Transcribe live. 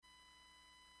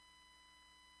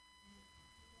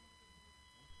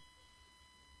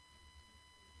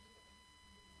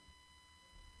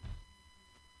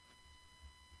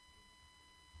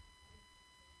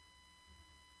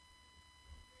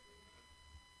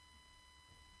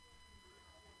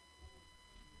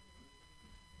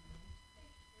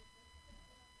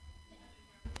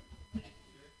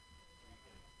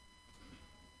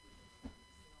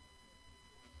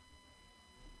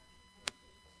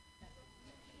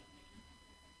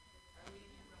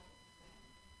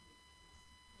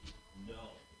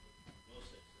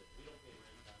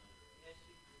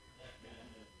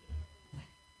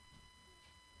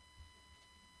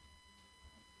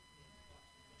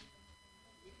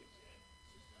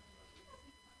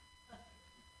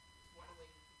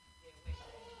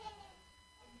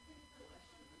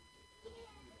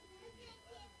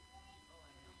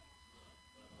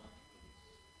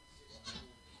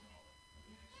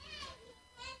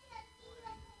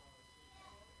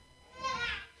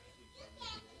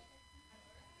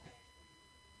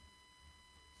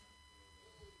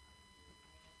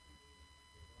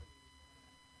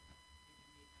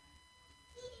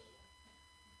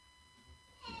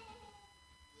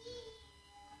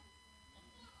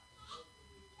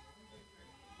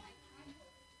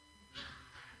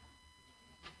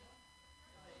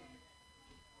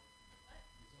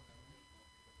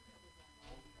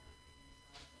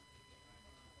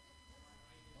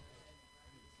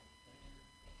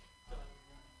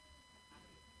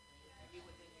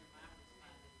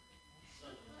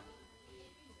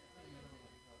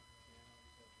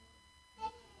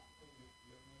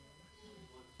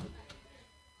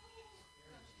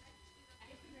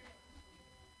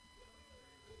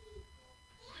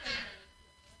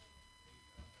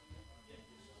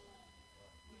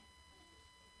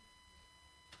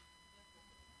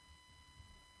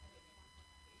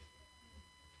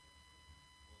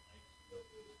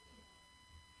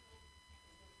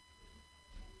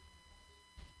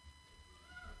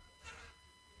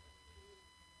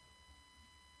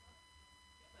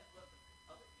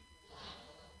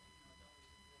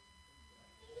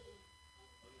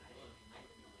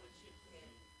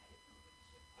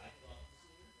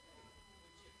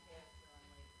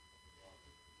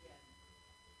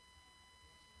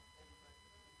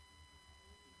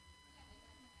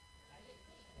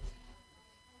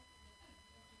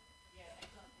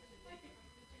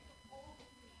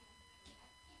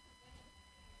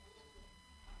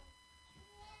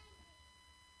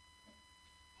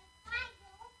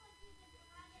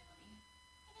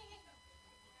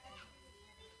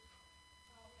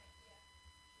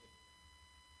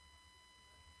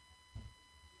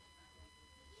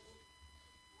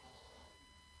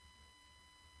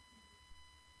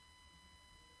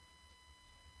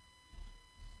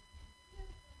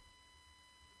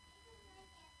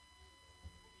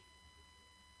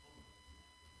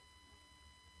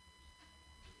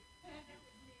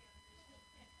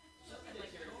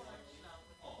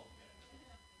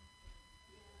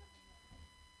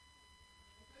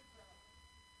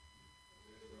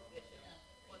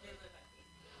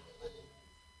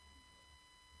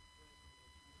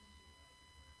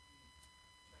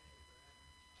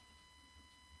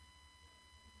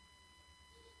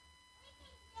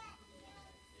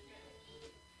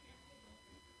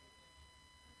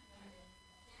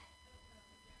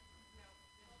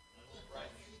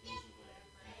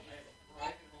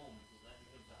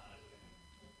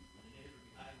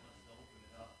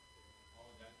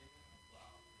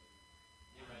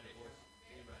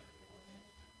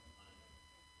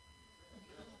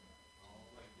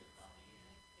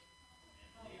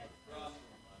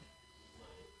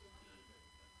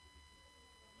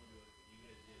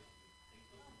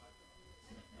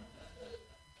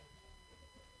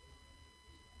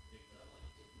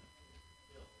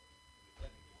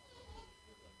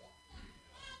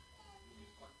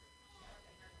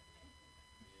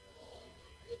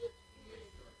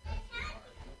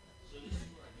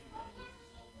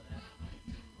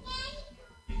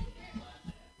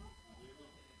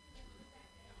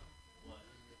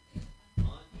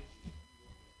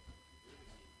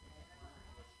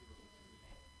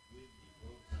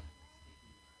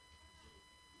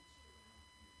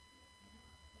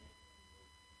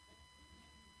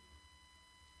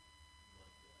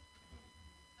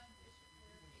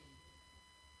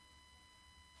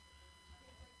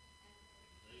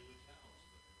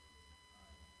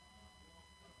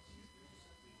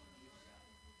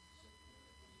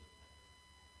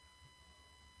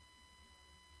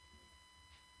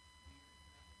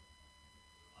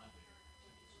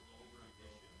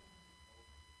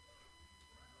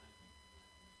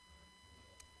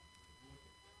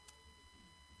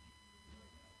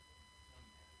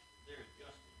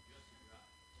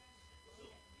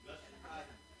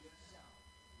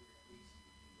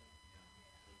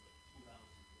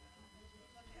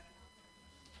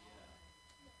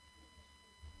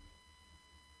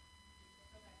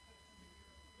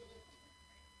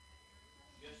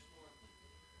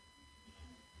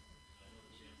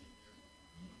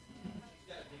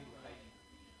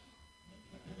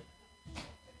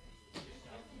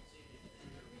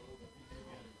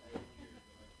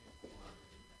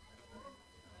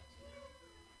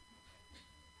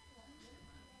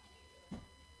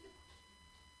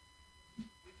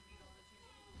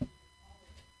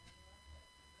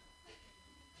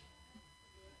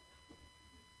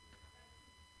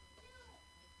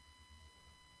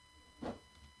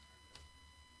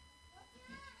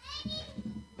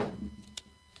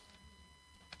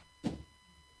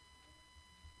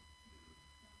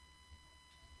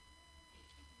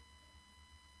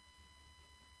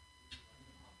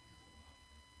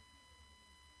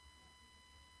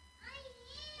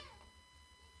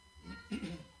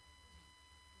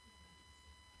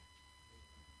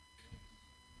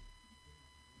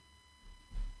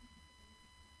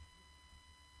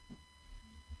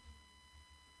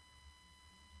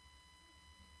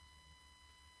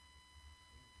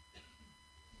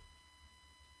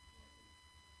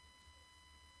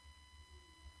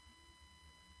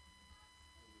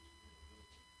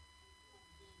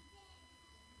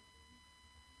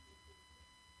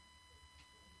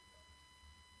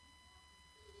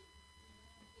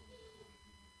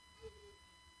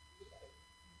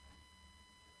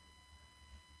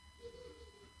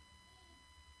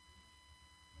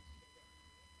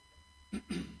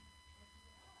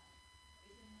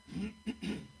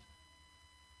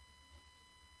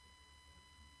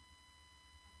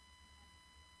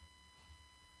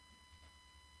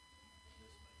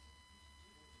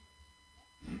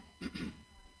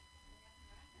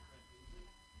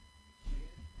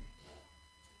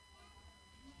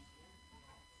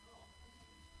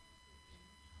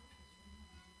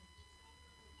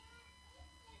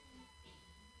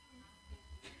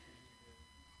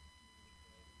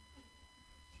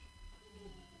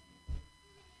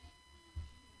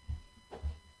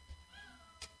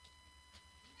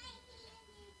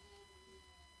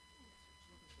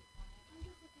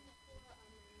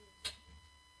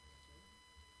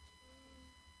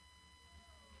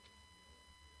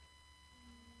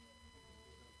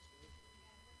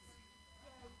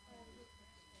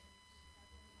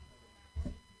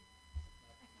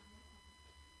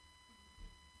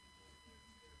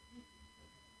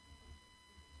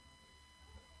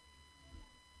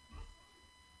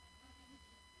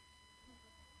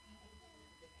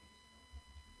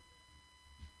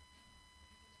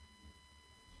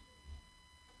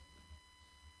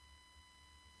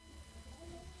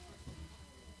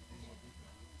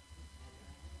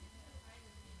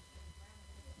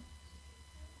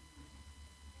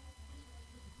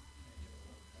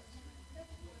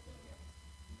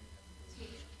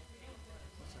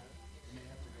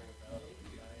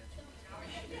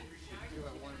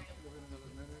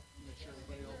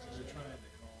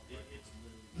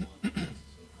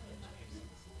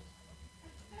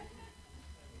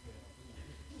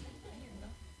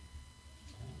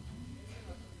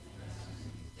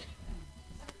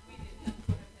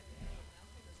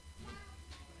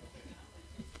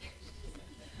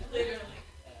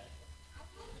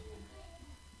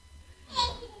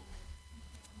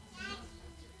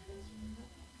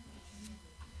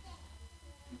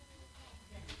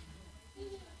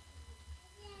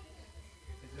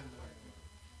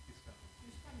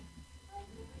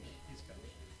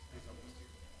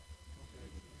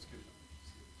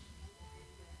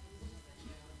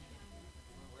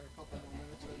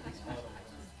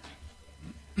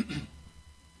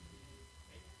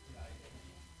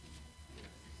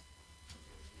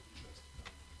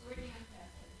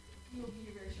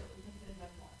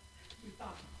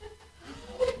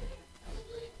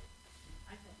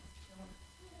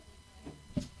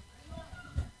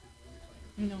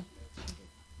No.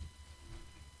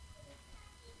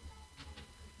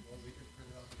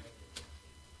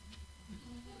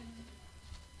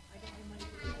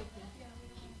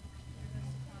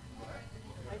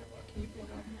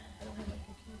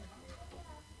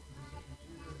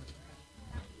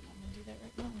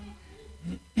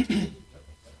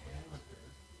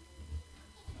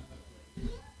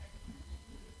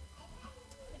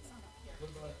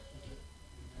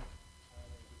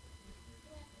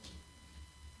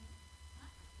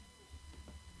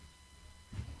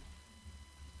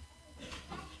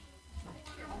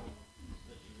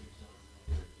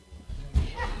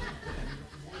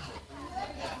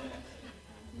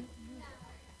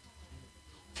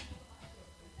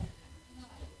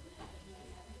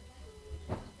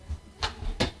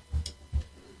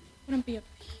 Wouldn't be up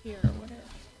here, would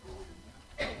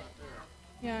it?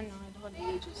 Yeah, no, it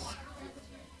wouldn't. Just...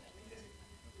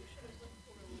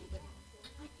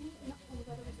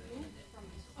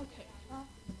 Okay.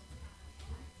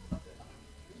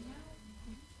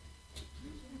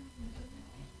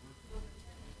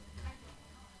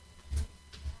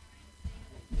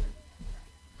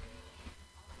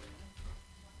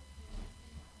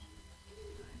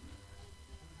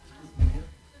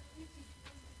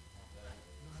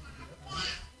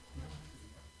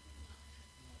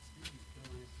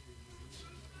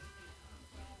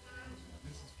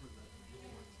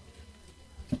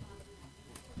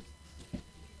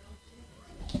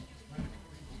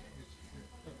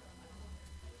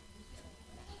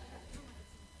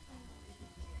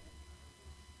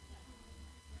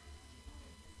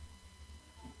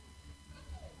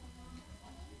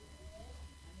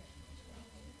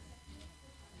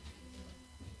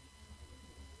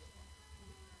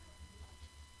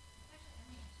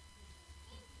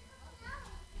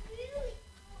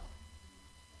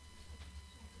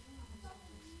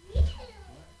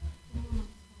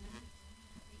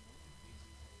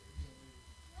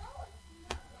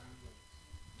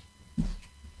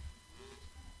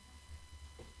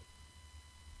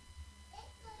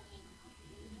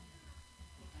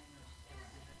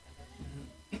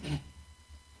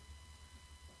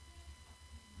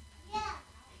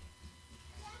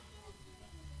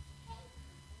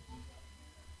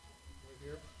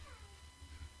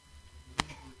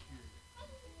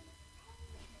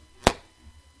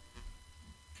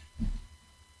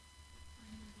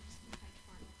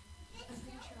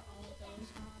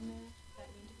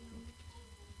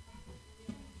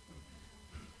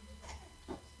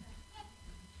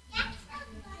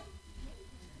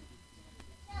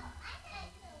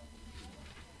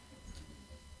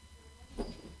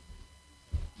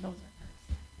 Those are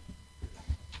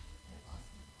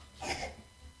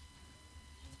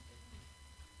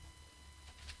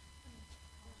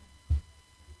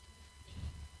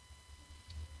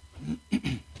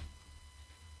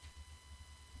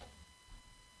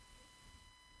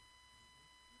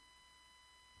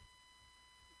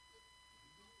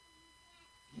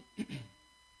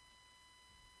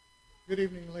Good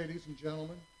evening, ladies and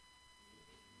gentlemen.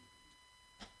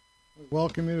 We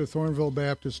welcome you to Thornville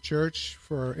Baptist Church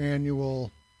for our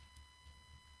annual,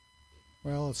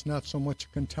 well, it's not so much a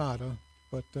cantata,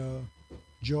 but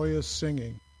joyous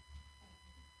singing.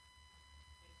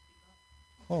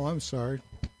 Oh, I'm sorry.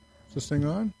 Is this thing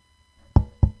on?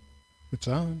 It's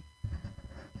on.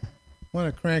 I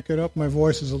want to crank it up. My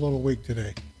voice is a little weak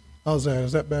today. How's that?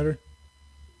 Is that better?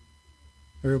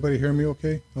 Everybody hear me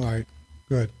okay? All right,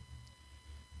 good.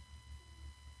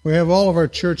 We have all of our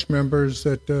church members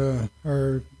that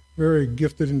are very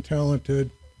gifted and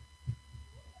talented,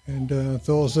 and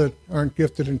those that aren't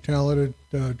gifted and talented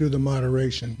do the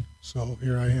moderation. So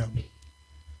here I am.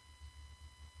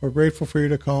 We're grateful for you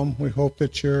to come. We hope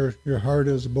that your heart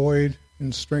is buoyed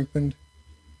and strengthened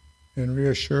and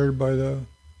reassured by the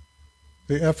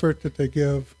effort that they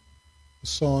give, the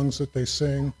songs that they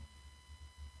sing,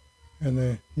 and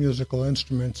the musical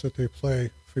instruments that they play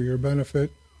for your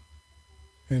benefit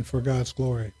and for God's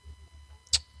glory.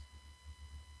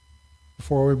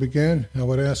 Before we begin, I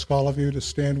would ask all of you to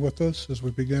stand with us as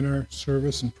we begin our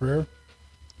service in prayer.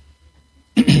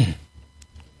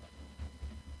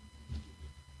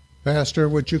 Pastor,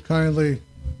 would you kindly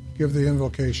give the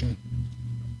invocation?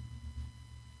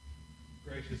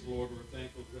 Gracious Lord, we're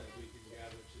thankful that we can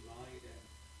gather tonight at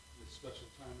this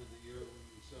special time of the year when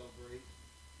we celebrate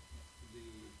the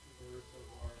birth of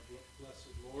our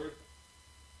blessed Lord.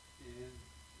 And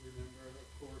remember, of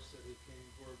course, that he came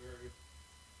for a very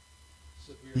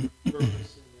severe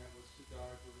purpose, and that was to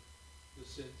die for the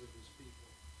sins of his people.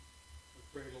 I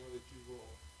pray, Lord, that you will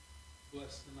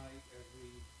bless tonight as we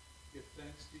give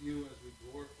thanks to you, as we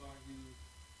glorify you,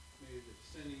 May the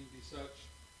singing be such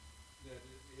that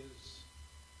it is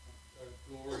a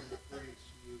glory and a praise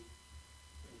to you.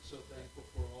 We're so thankful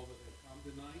for all that have come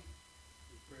tonight.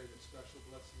 We pray that special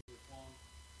blessings upon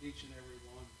each and every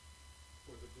one.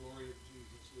 For the glory of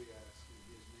Jesus we ask in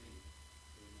his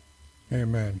name.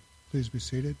 Amen. Amen. Please be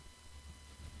seated.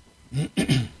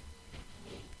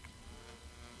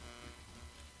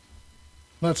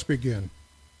 Let's begin.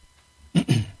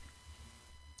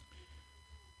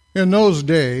 In those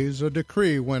days, a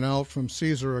decree went out from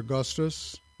Caesar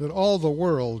Augustus that all the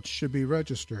world should be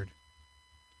registered.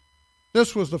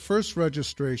 This was the first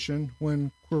registration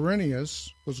when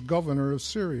Quirinius was governor of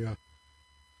Syria,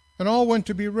 and all went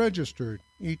to be registered,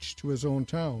 each to his own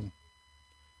town.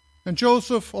 And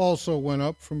Joseph also went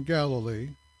up from Galilee,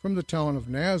 from the town of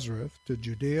Nazareth to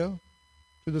Judea,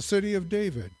 to the city of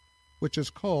David, which is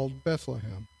called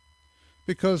Bethlehem,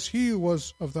 because he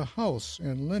was of the house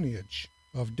and lineage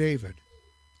of David,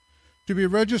 to be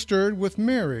registered with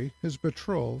Mary, his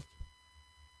betrothed,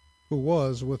 who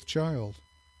was with child.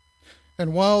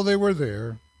 And while they were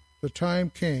there, the time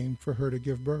came for her to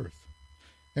give birth.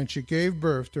 And she gave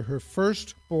birth to her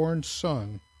firstborn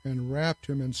son, and wrapped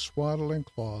him in swaddling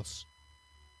cloths,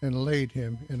 and laid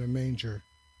him in a manger,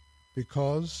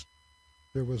 because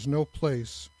there was no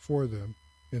place for them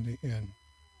in the inn.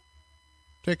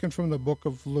 Taken from the book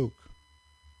of Luke,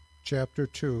 chapter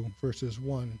 2, verses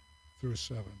 1 through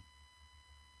 7.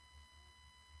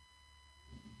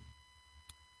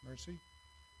 Mercy.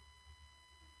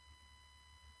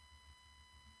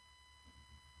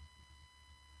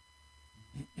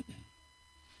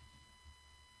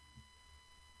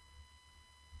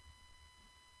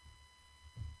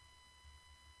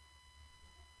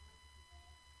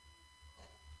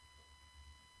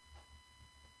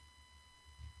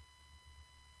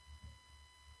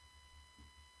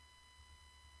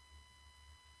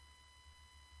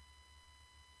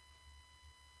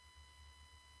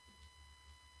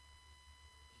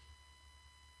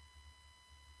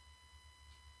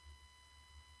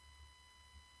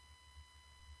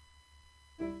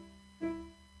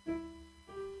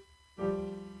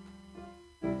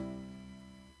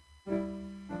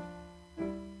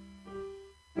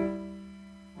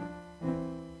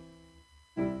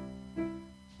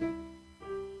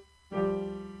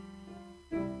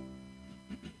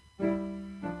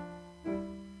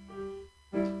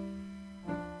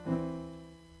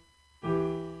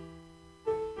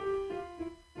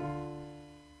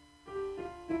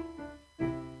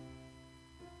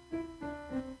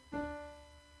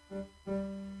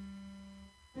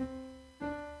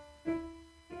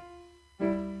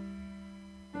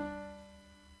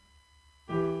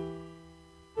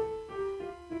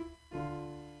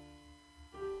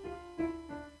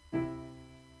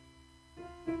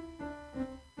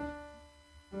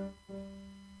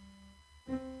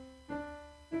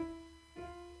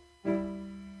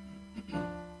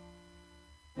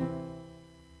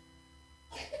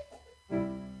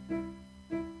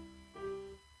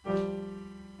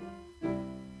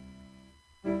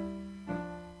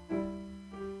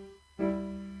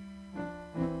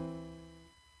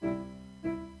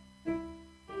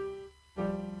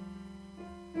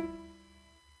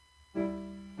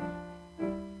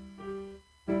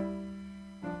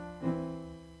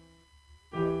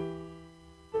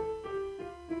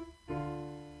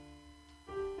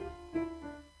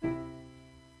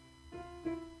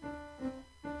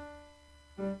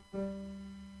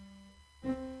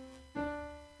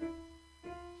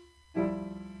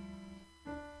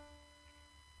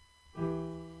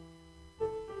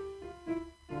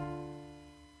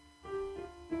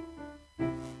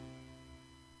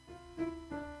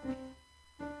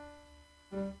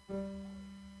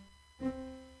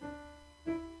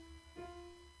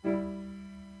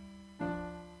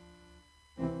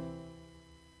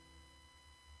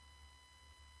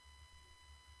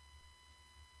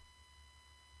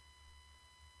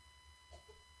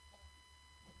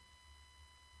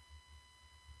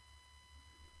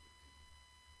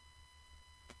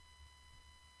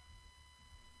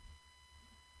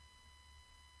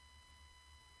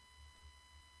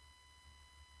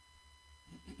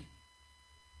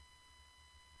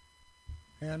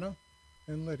 Hannah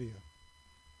and Lydia.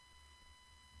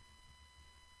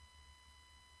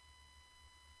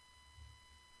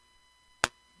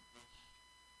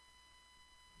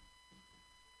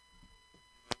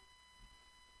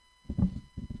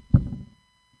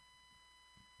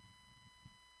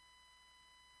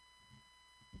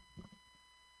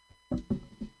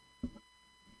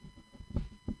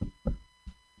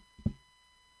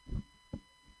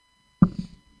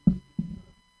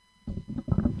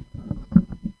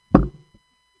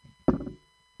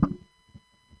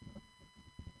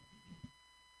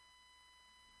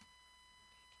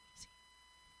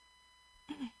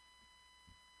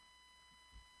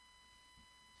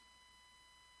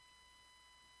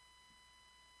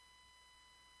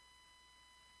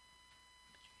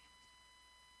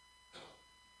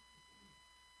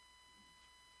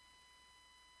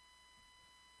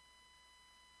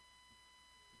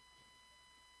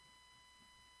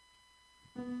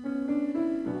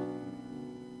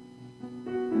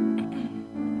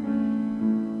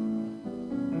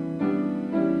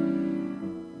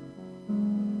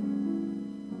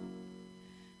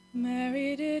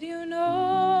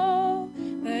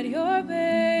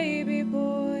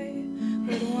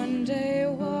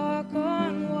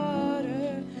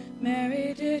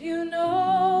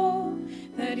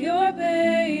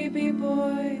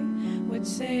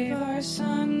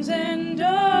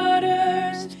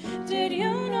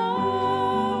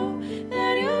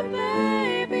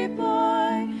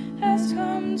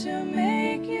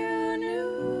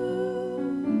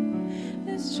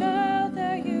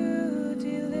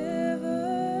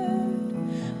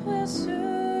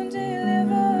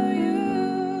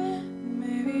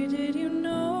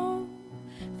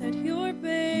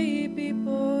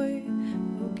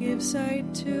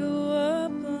 sight to a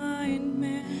blind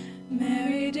man.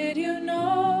 Mary, did you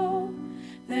know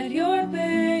that your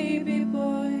baby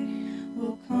boy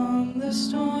will calm the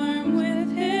storm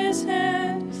with his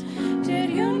hands? Did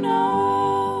you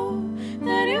know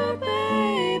that your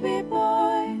baby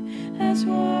boy has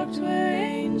walked where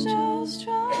angels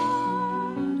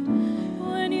trod?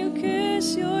 When you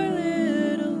kiss your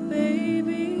little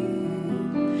baby,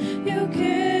 you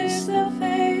kiss the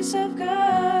face of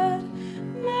God.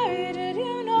 Mary, did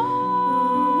you know?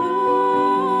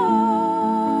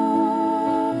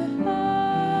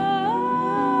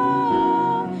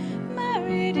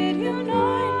 Mary, did you know?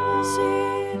 We'll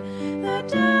see the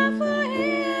deaf will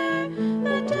hear,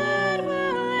 the dead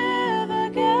will live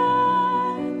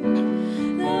again.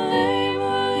 The lame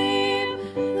will leap,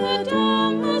 the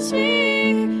dumb will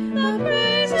speak, the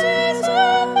praises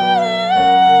of the Lamb.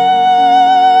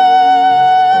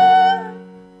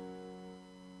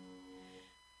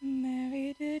 Mary,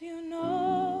 did you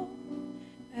know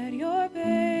that your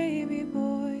baby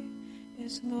boy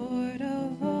is Lord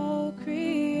of all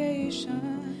creation?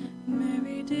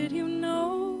 Mary, did you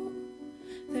know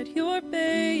that your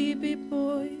baby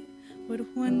boy would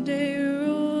one day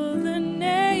rule the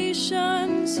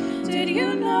nations? Did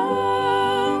you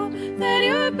know that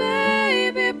your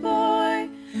baby boy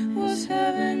was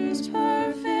heaven's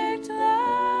perfect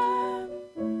lamb?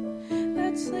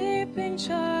 That sleeping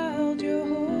child you're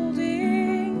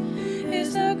holding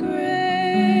is the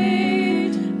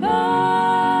great I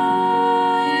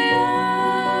am.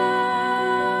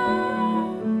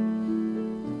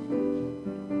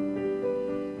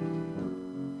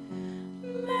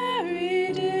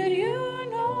 Mary, did you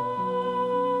know?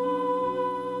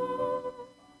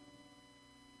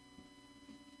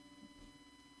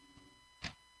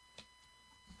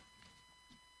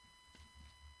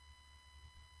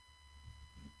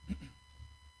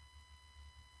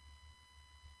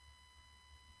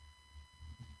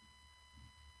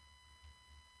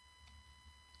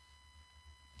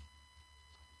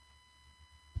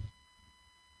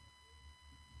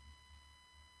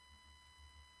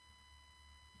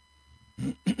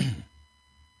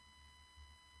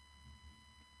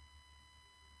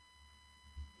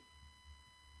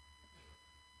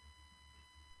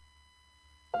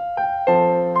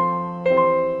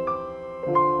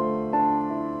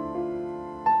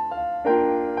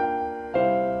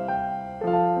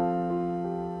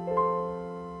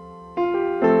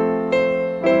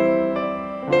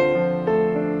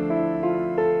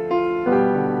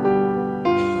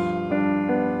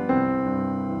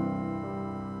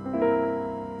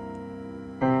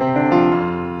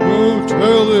 Go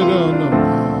tell it on the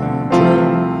mountain,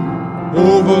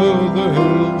 over the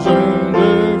hills and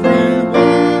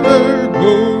everywhere.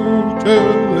 Go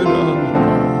tell it on the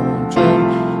mountain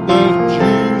that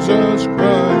Jesus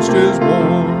Christ is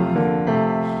born.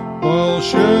 While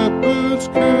shepherds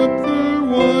kept their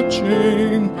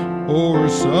watching o'er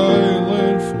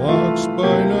silent flocks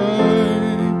by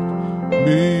night,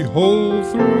 behold,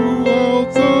 throughout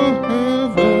the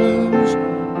heavens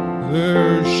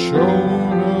there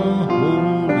shone a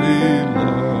holy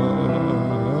light.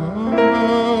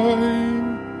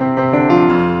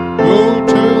 Go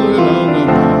tell it on the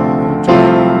mountain,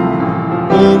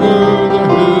 over the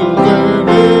hills and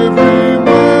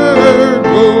everywhere.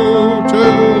 Go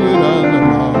tell it on the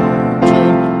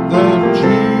mountain that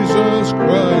Jesus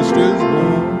Christ is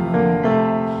born.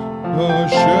 The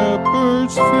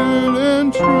shepherds feared and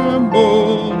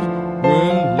trembled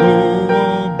when low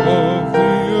above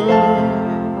the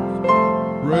earth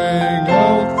rang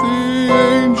out the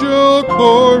angel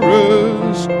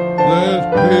chorus that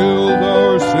hailed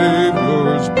our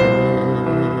Savior's birth.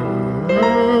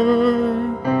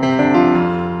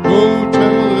 Go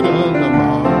tell it on the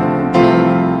mountain,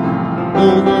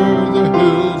 over the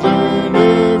hills and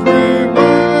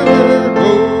everywhere.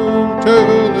 Go tell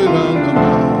it on the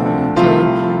mountain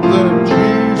that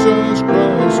Jesus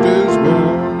Christ is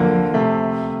born.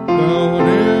 Down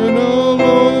in a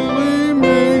lowly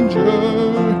manger,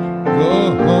 the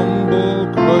humble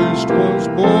Christ was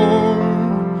born,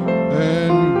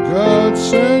 and God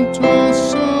sent us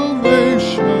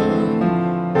salvation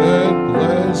that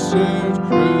blessed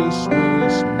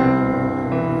Christmas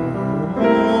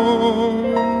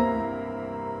morn.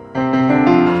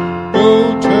 Go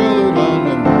tell it on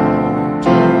the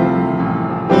mountain,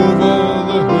 over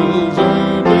the hills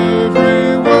and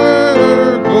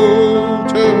everywhere. Go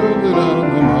tell it on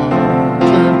the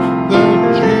mountain that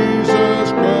Jesus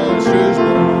Christ is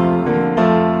born.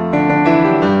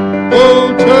 Go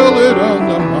tell it on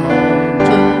the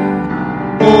mountain,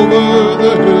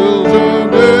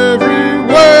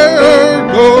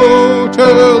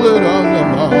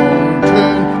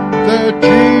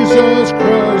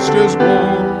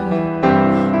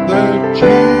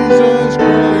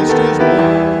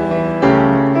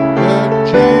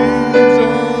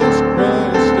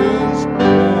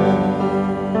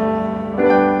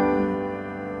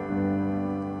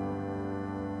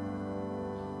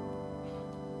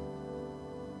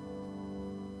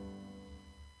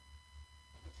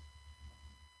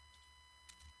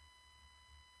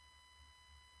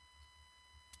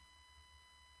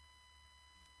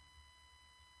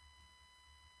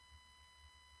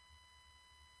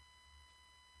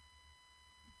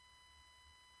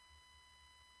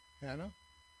 Hannah,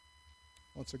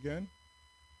 once again,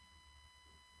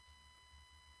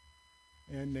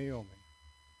 and Naomi.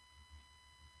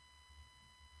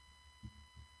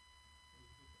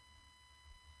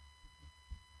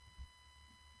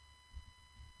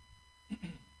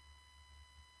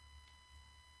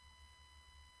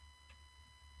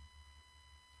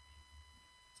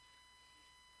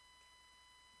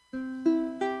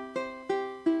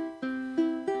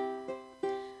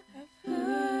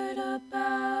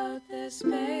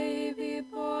 Baby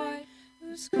boy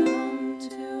who's come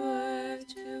to earth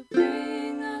to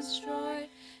bring us joy,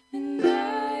 and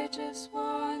I just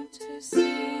want to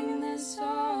sing this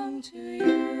song to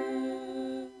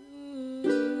you.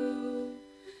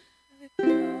 It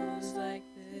goes like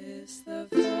this: the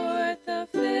fourth, the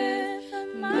fifth,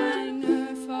 the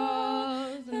minor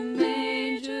fall, the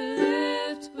major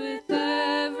lift. With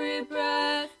every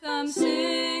breath I'm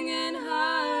singing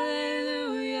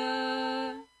hallelujah.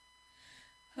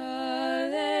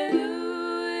 Hallelujah,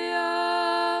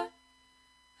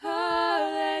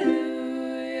 hallelujah,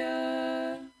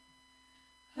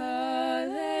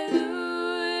 hallelujah,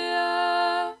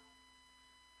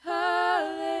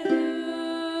 hallelujah.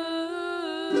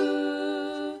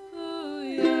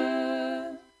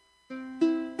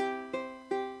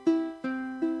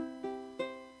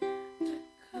 The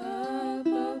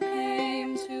couple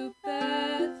came to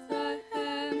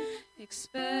Bethlehem,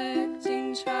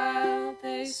 expecting child.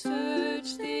 They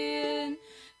searched the inn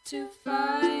to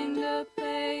find a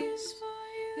place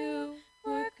for you.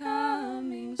 We're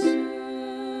coming soon.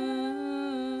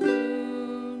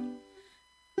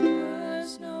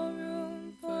 Was no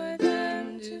room for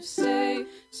them to stay,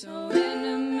 so in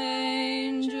a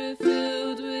manger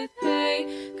filled with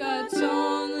hay, God's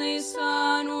only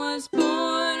Son was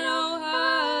born. Oh,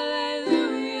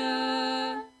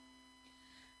 hallelujah,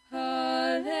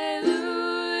 hallelujah,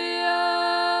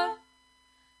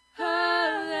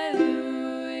 hallelujah,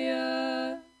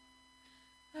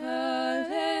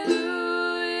 hallelujah,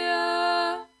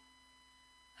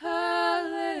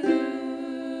 hallelujah.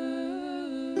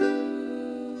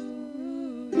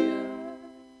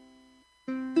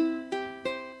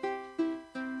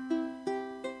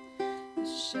 The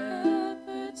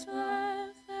shepherds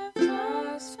left their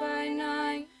flocks by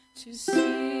night to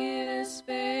see this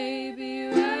baby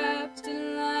wrapped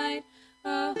in light.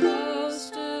 A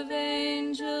host of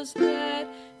angels led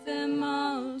them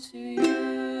all to you.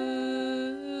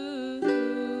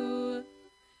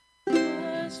 It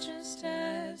was just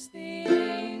as the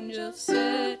angel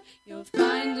said, you'll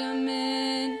find him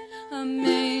in a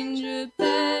manger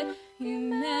bed,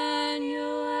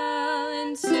 Emmanuel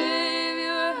and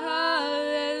Savior.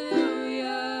 Hallelujah,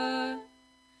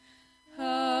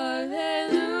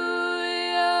 hallelujah,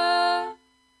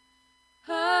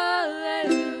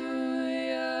 hallelujah,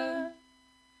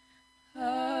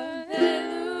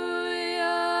 hallelujah,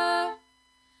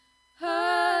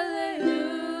 hallelujah.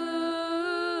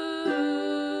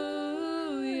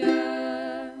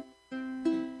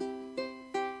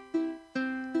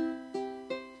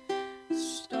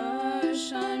 Stars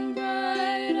shine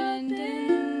bright, and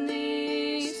in the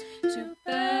east to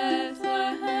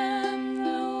Bethlehem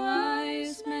the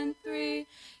wise men three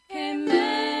came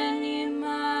many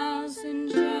miles and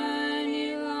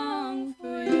journeyed long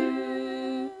for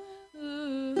you.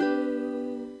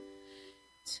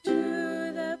 To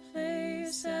the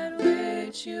place at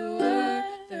which you were,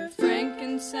 their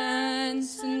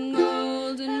frankincense and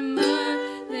gold and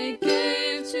myrrh they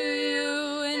gave to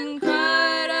you and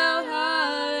cried out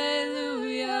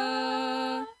hallelujah,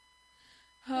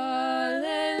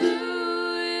 hallelujah,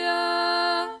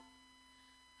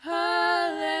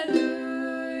 hallelujah,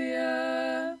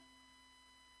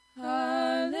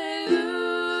 hallelujah,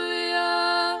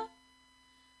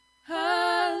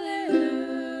 hallelujah.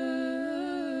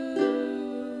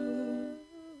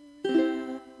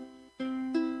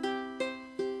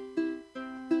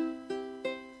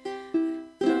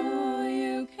 Though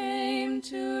you came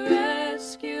to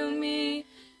rescue me,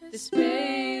 this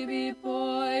baby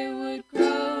boy would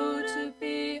grow to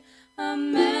be a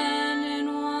man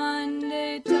and one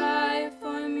day die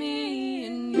for me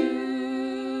and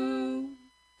you.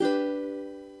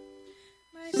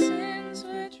 My sins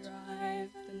would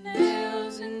drive the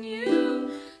nails in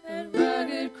you. That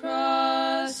rugged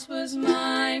cross was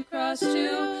my cross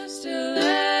too. Still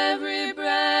every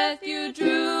breath you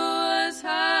drew was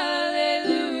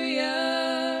hallelujah,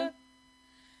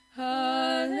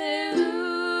 hallelujah,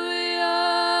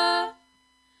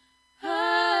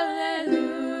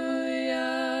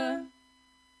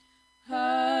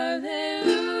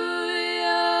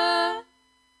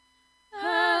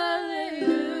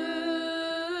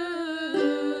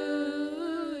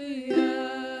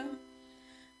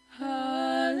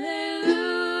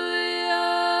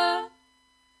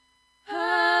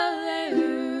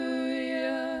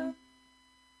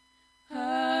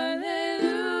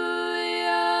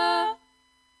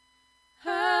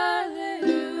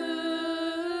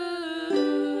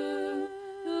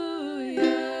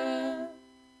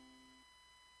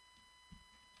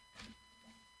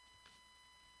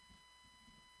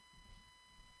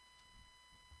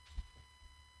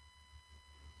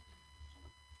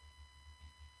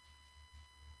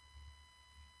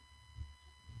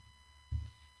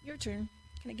 Your turn.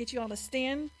 Can I get you all to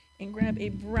stand and grab a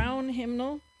brown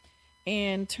hymnal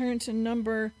and turn to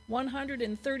number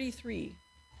 133.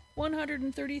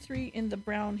 133 in the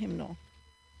brown hymnal.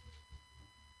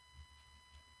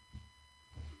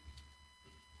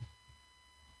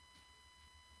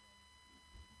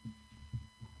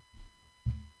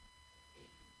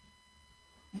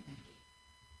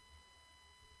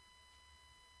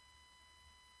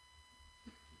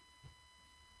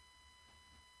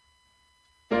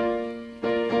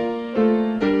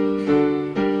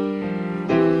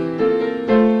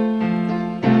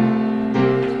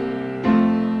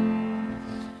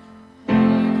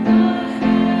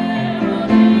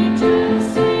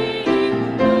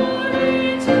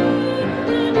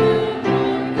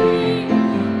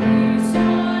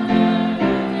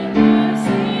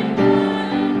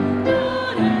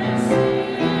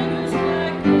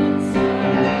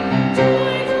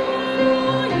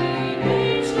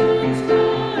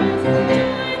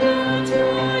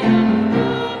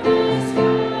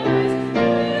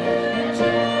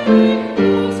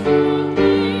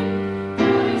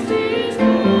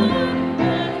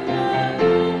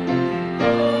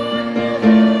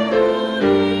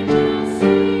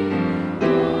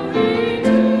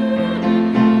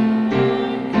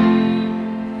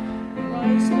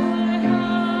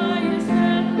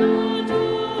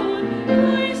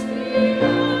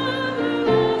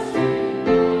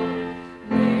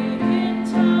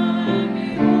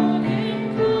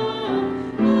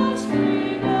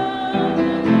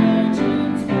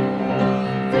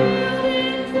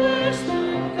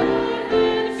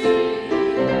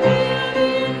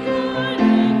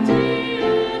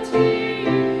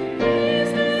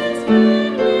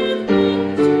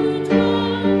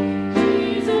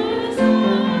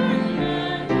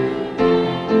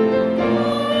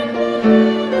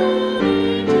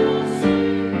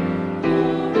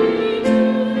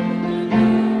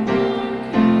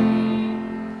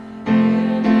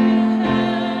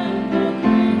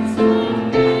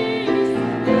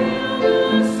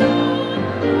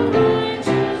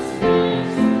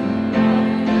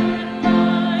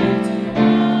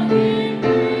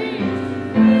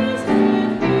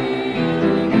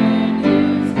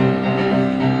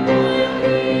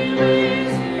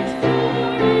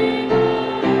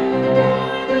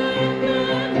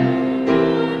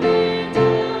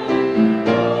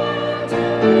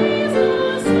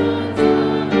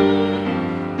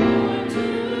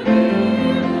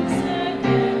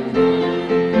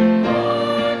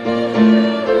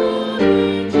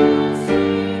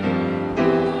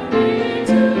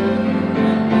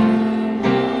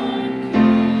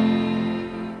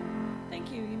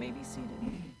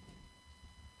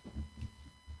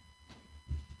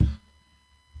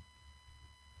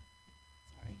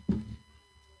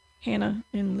 Hannah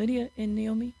and Lydia and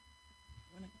Naomi.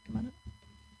 Want to come on up?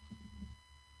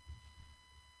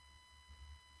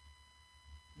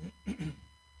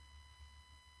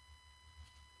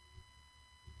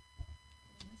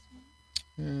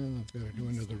 Yeah, I've got to do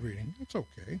another reading. It's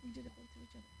okay. We did it both to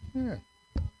each other. Yeah.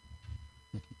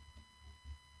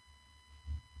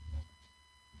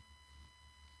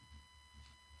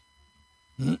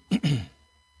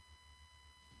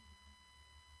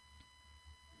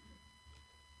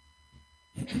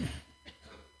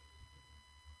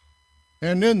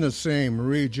 And in the same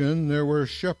region there were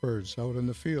shepherds out in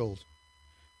the field,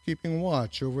 keeping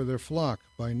watch over their flock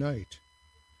by night.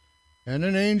 And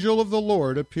an angel of the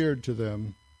Lord appeared to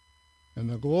them, and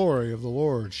the glory of the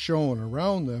Lord shone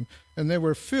around them, and they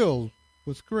were filled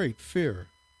with great fear.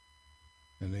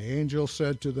 And the angel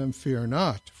said to them, "Fear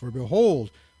not, for behold,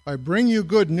 I bring you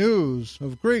good news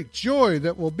of great joy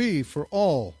that will be for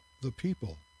all the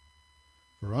people.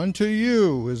 For unto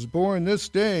you is born this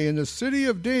day in the city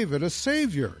of David a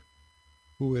Savior,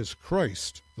 who is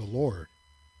Christ the Lord.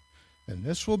 And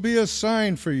this will be a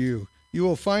sign for you. You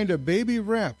will find a baby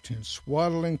wrapped in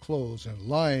swaddling clothes and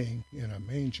lying in a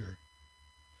manger."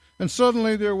 And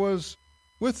suddenly there was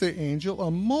with the angel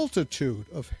a multitude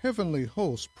of heavenly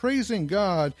hosts, praising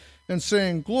God and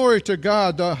saying, "Glory to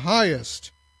God the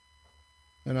highest,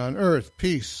 and on earth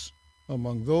peace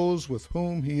among those with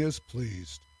whom he is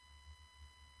pleased."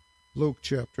 Luke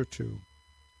chapter 2,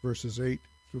 verses 8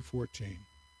 through 14.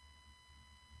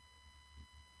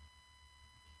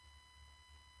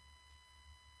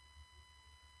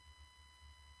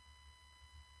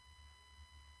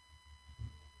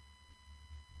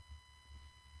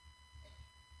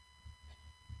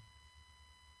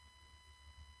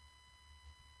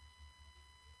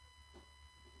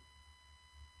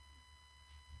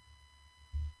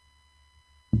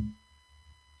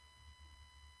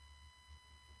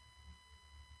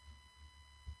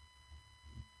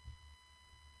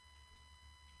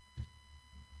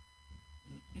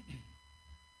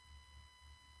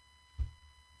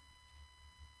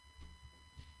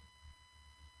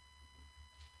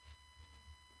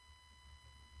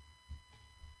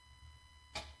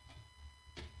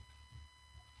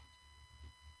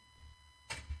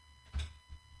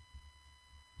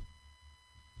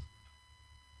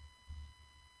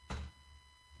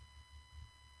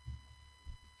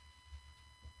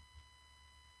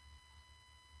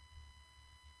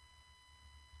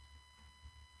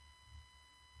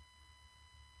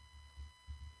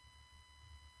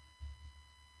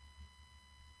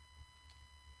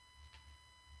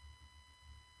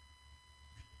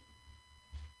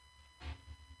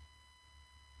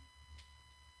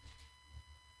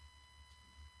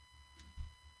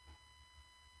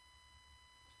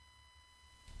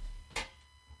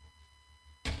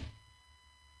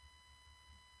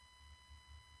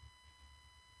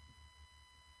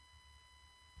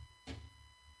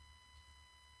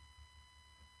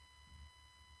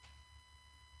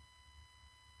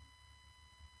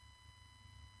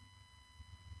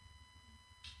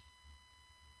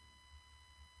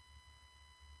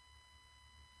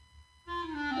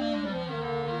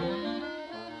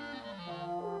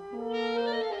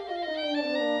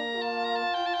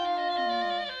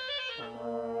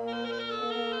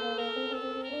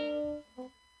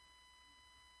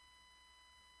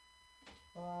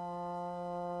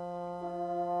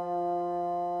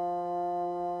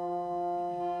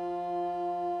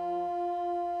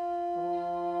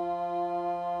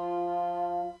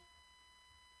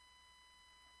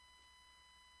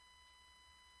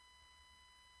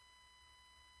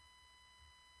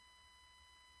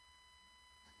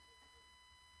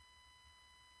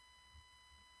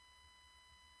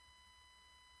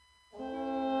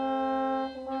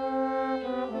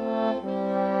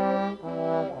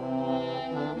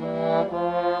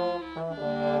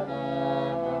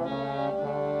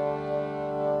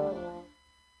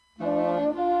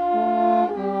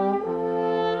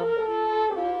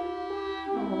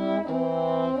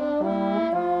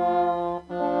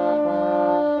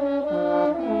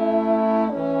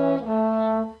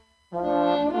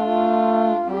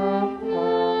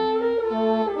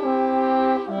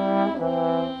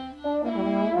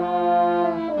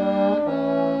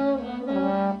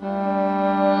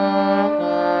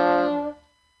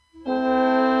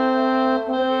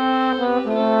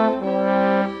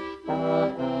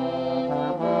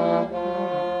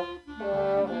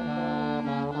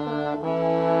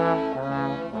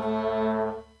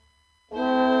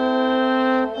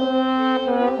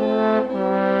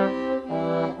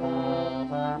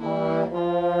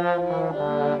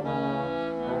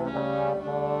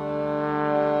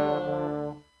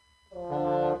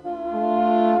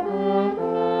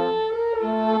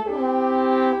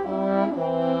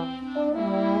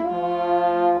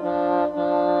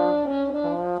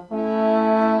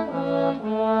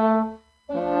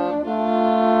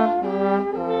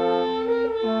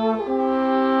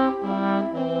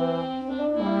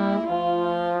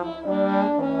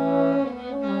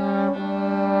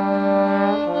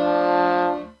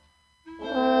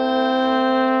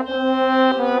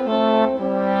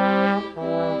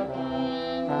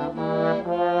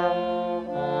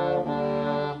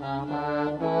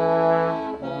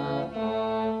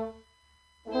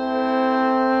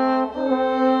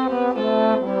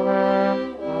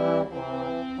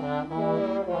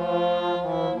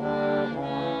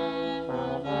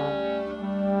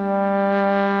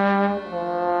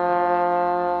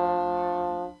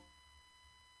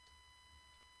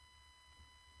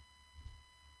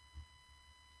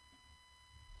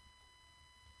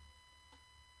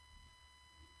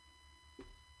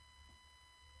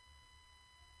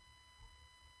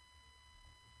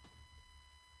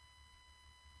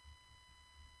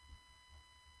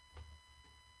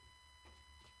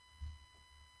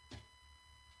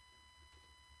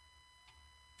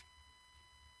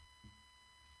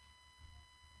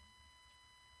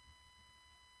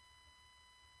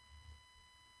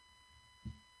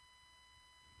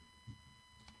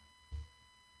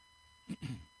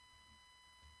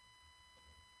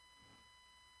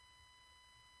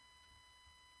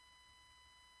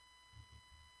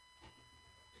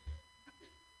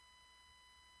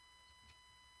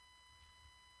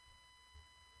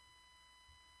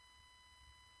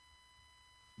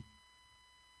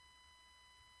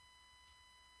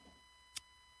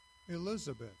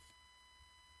 Elizabeth.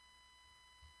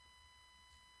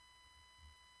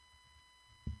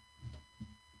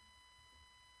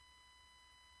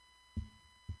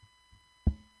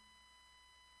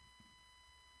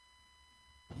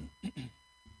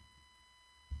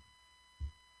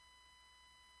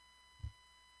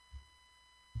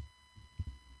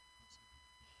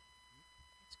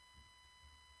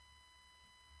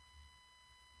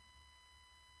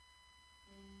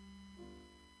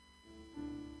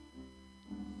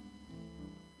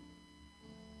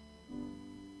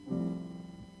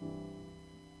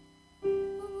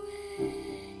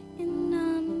 In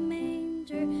a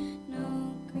manger,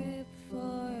 no crib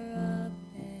for a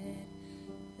bed.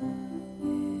 The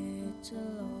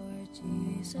little Lord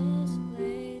Jesus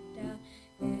laid down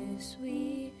his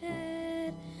sweet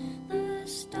head. The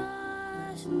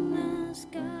stars in the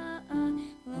sky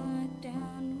looked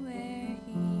down where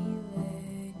he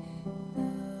lay. The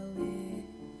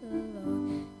little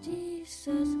Lord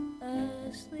Jesus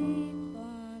asleep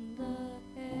on the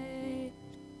hay.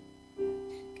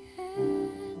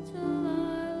 Cattle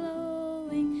are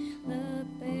lowing, the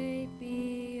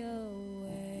baby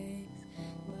awakes.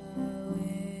 The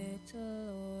little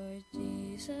Lord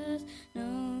Jesus,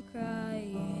 no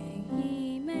crying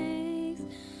he makes.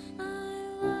 I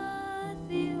love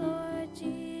thee, Lord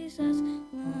Jesus,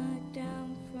 look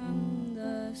down from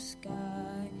the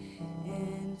sky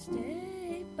and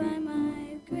stay by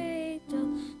my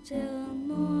cradle till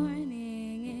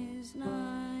morning is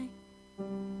nigh.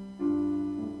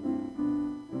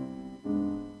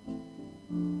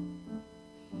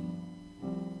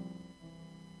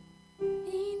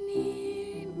 Be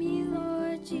near me,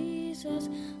 Lord Jesus,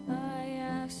 I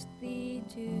ask thee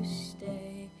to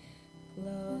stay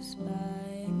close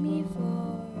by me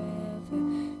forever,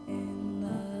 and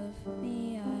love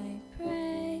me, I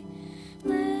pray.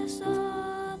 Bless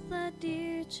all the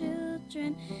dear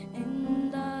children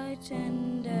in thy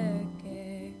tender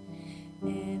care,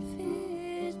 and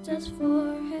fit us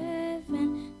for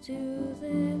heaven to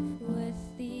live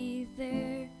with thee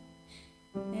there.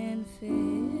 And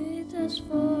fit us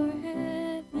for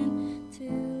heaven to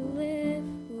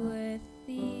live with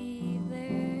thee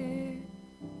there.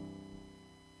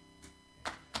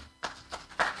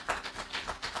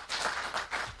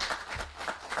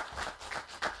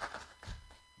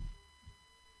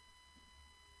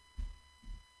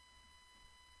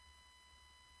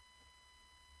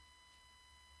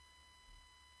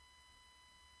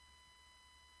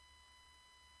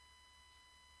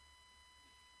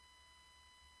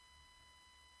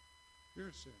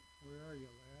 Pearson, where are you,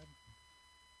 lad?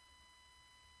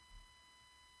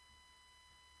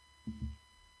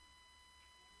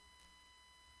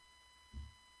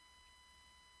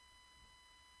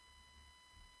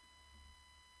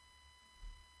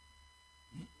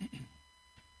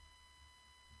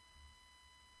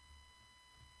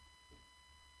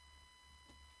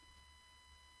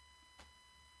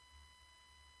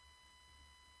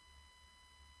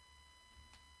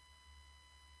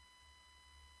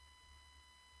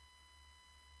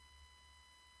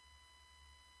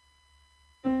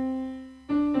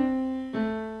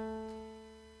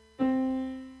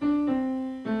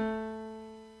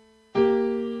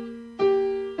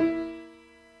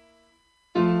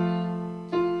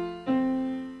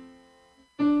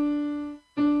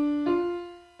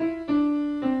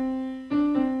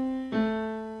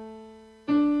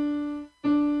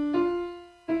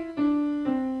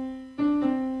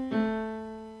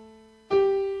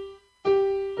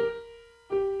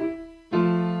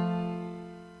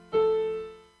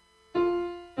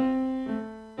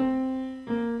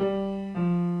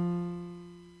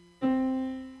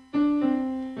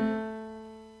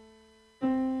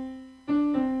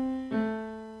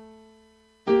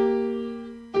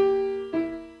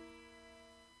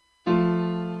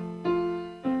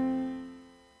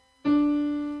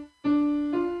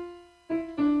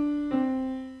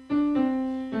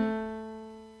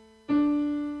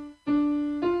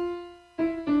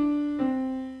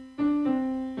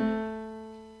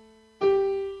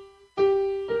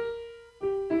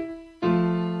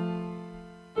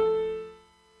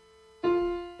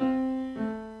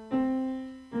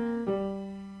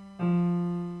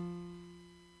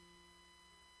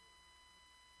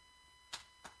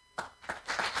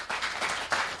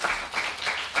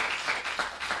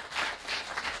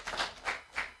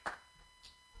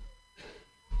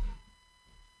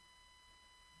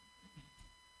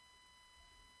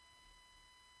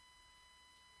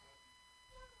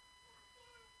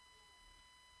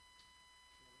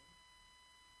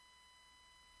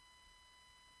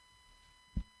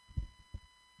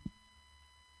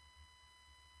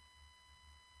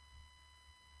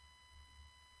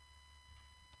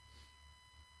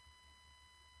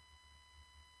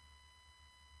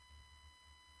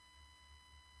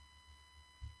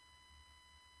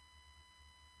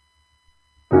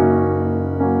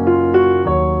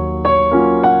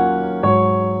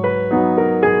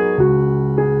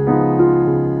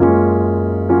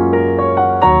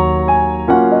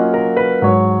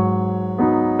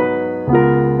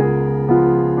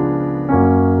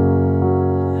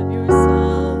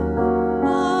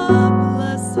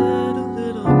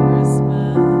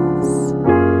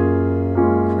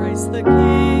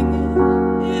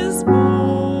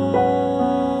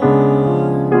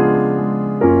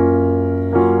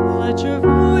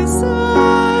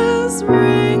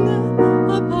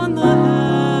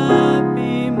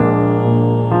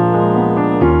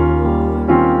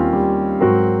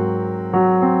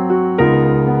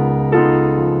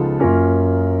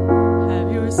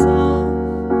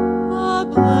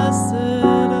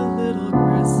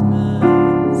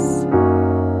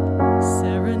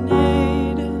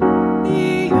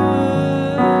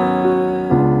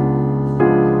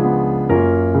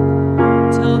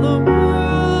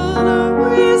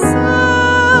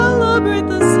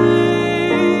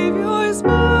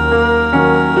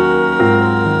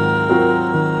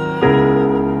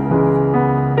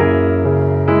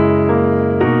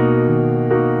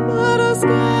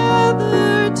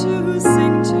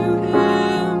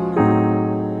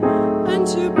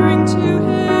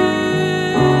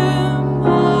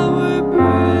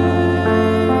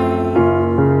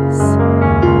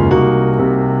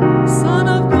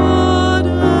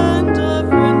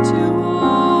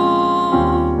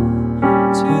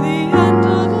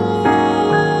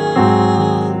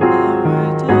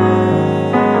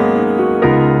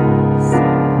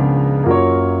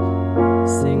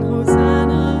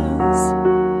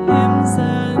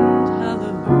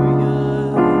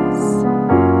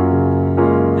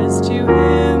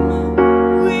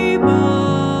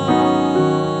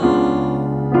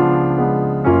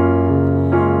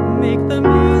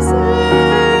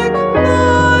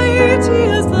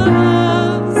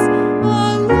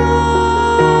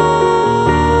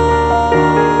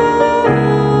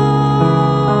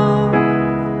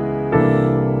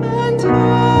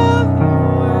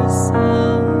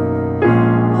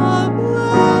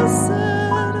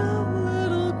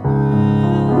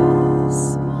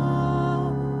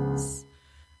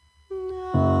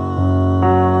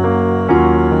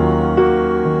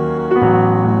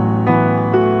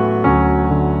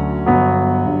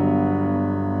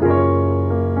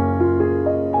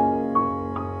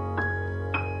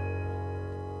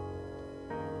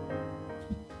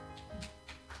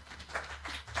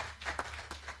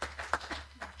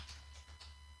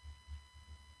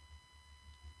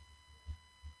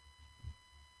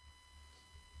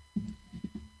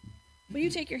 Will you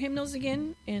take your hymnals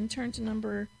again and turn to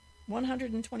number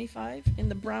 125 in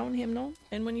the brown hymnal?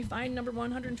 And when you find number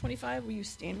 125, will you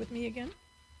stand with me again?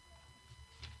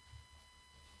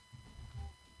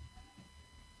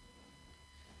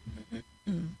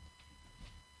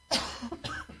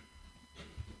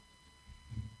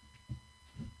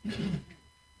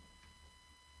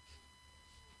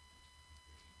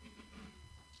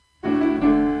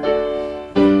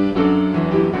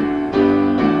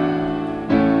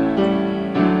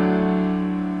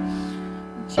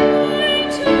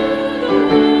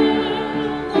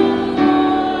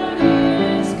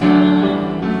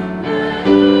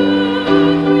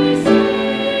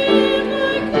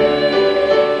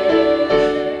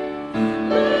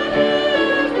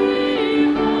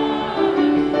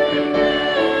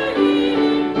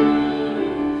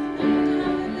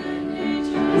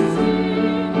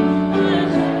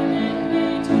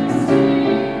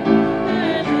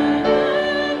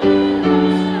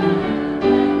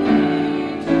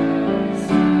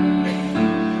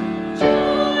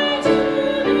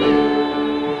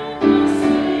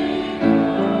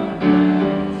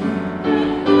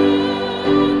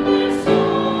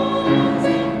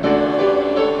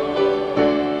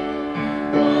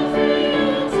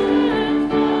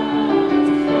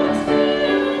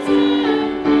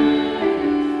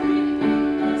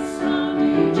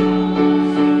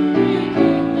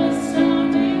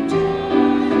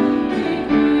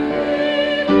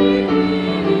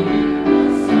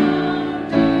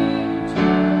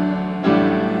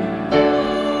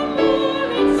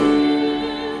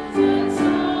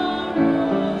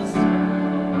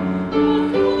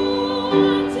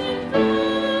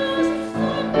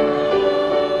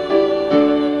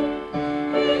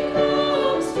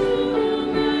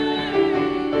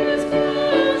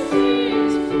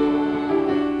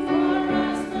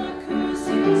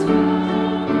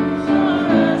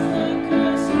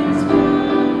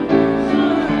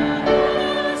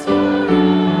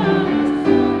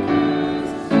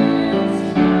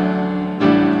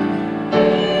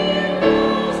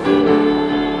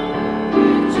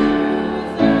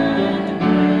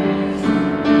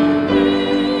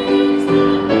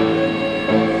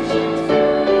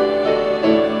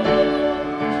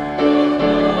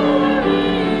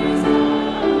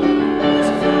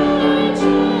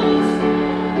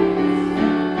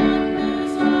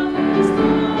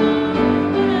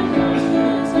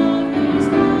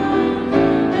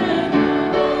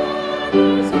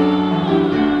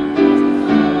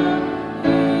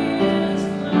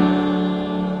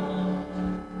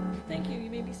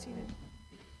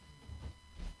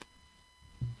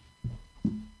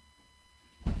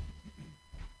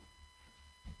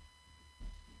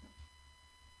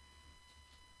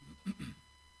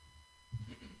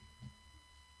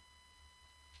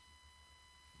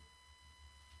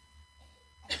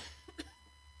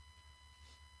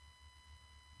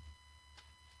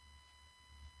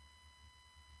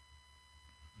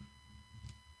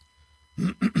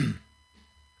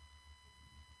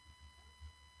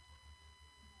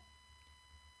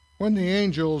 When the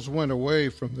angels went away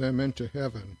from them into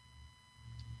heaven,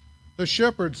 the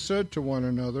shepherds said to one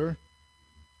another,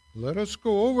 "Let us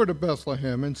go over to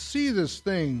Bethlehem and see this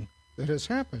thing that has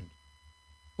happened,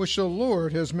 which the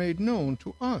Lord has made known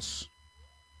to us."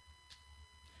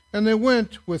 And they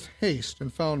went with haste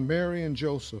and found Mary and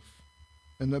Joseph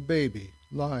and the baby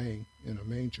lying in a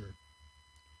manger.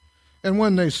 And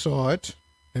when they saw it,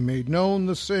 they made known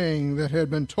the saying that had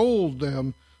been told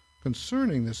them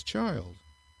concerning this child.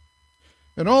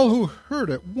 And all who heard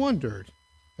it wondered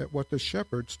at what the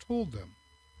shepherds told them.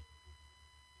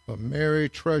 But Mary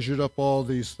treasured up all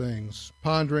these things,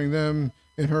 pondering them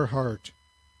in her heart.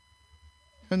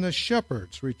 And the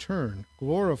shepherds returned,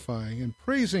 glorifying and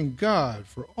praising God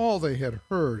for all they had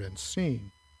heard and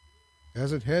seen,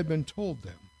 as it had been told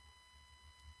them.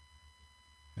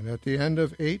 And at the end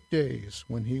of 8 days,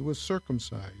 when he was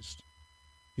circumcised,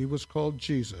 he was called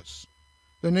Jesus,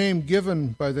 the name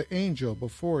given by the angel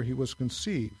before he was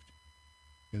conceived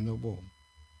in the womb.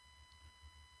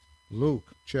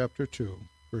 Luke chapter 2,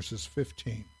 verses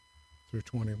 15 through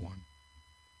 21.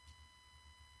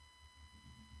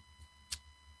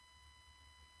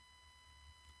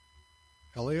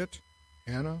 Elliot,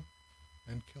 Anna,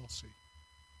 and Kelsey,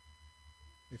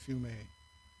 if you may.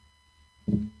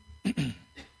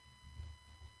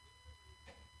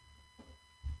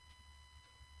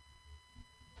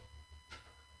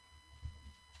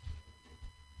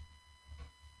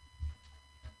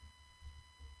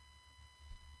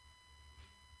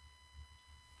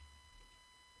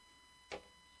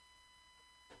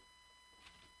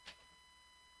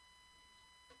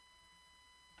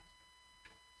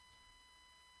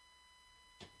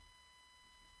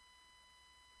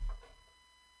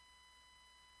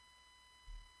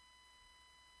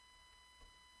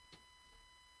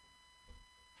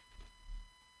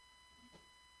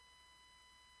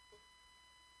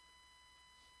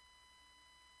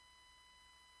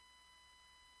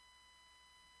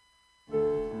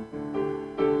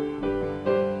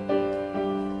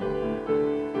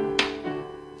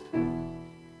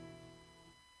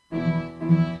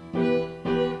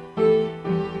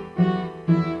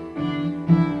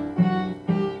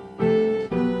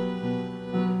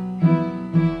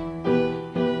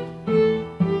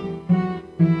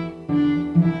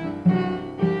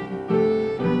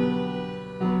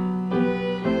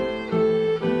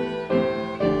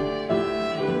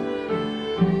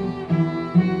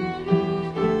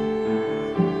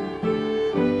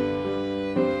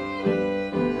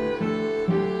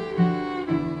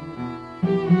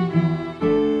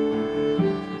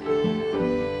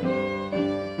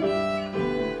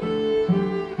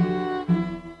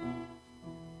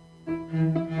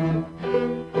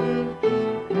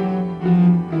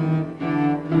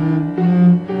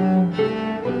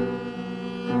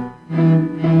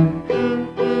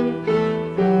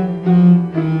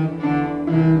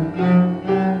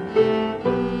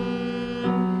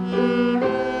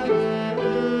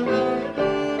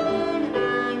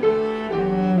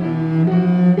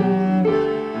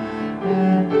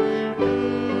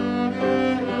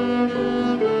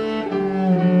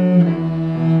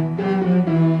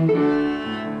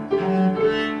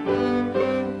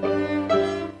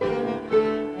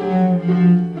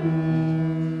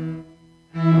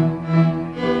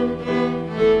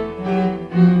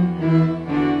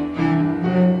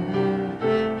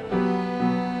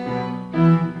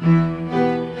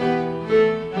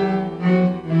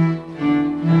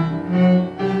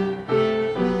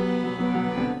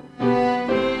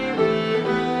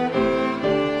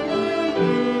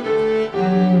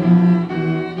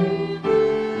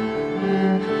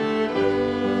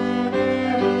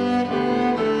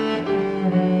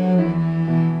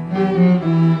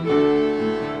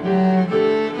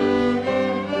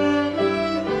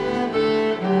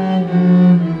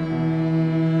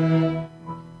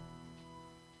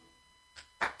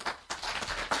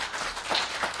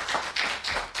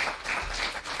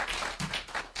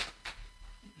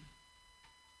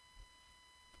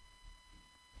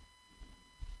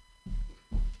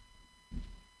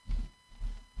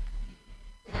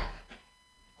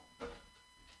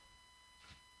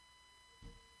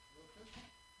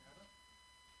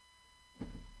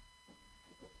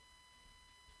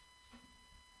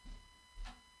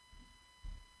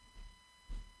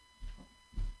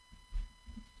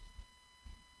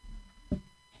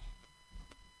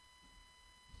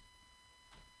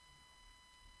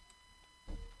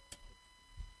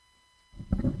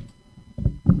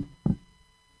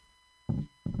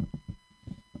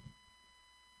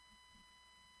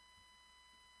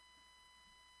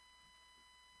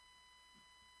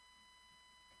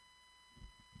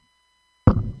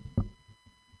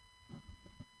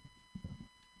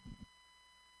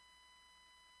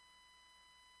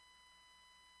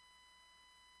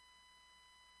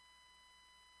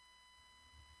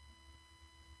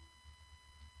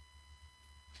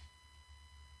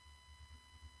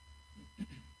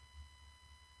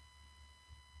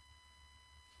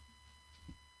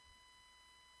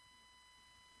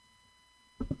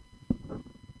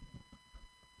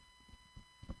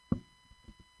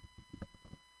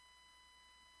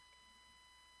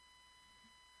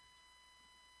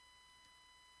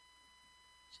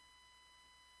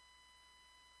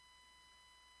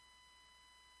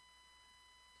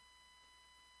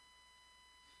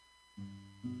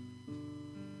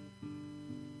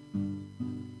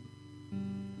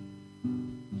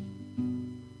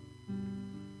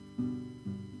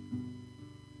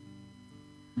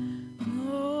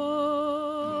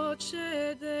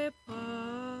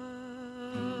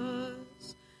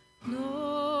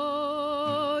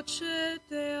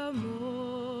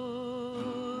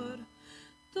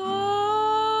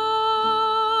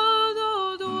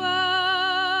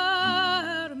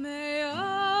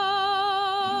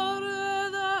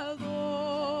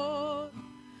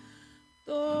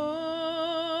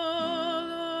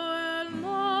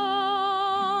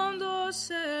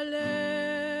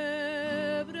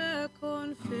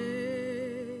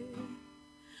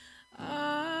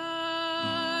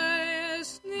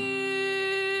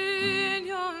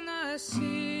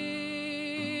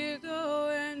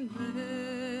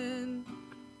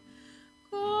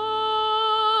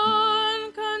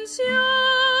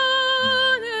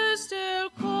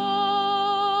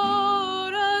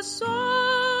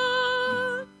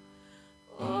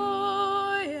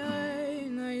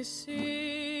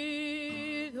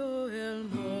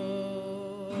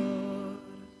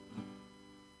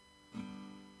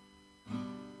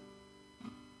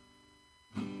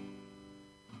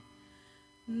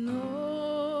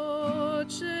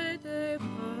 de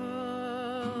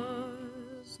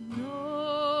paz,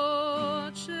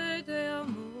 noche de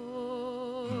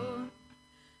amor.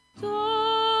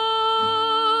 Todo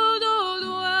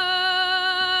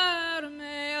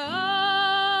duerme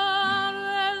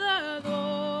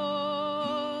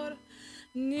alrededor,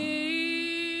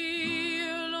 ni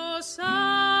los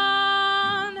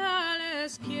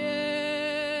ángeles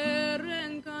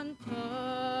quieren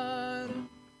cantar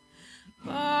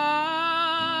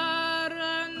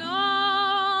para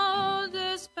no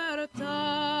despertar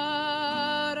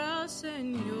al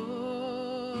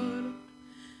Señor.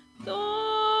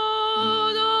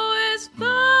 Todo es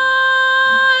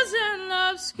paz en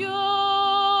la oscuridad.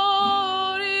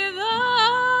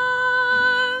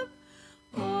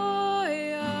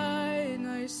 Hoy ha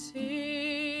nacido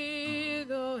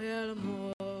el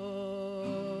amor.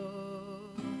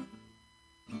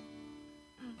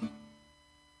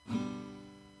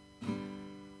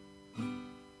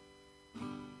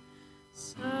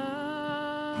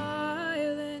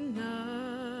 Silent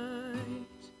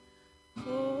night,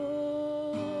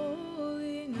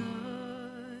 holy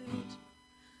night,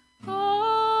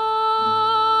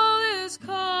 all is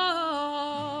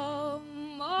calm,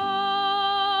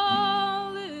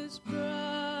 all is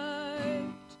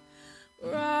bright,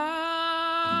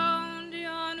 round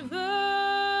yon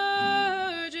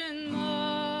virgin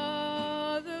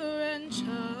mother and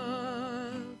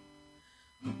child.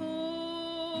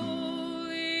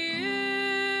 Holy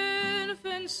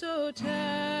infant, so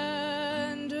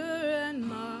tender and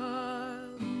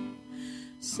mild,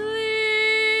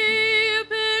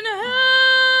 sleep in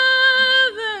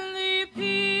heavenly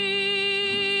peace,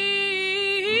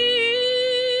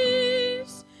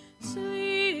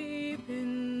 sleep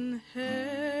in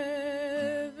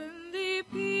heavenly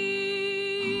peace,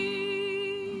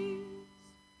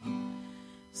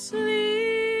 sleep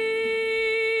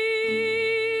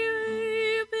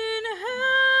in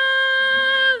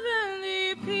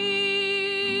heavenly peace,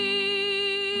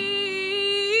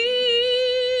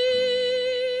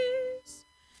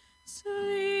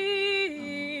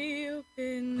 sleep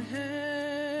in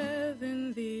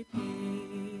heavenly peace.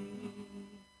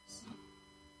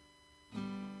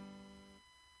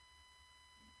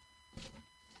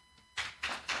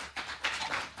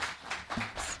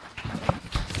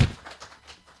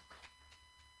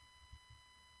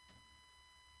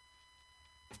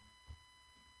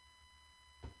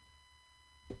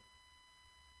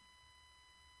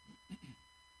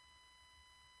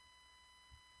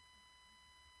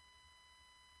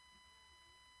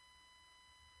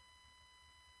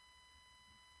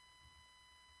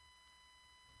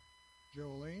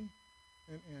 Jolene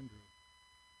and Andrew.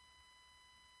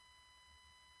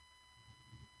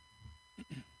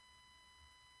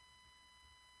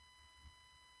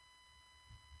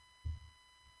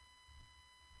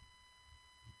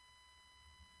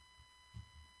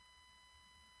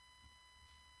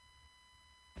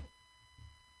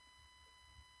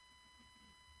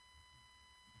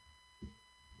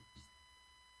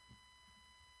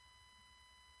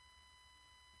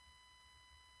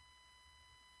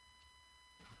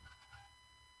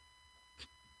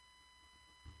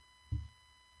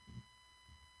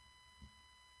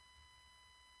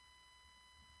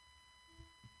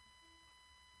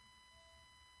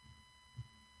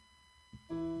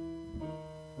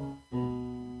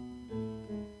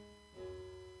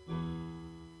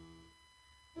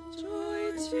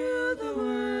 Joy to the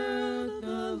world,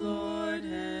 the Lord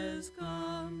has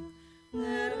come.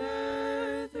 Let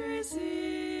earth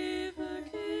receive her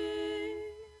King.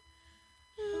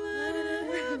 Let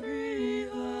every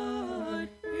heart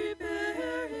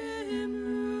prepare him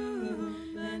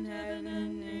room. And heaven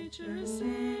and nature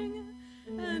sing,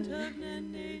 and heaven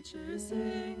and nature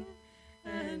sing,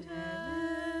 and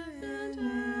heaven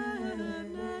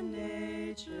and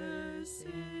nature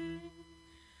sing.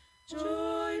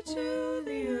 Joy to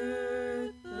the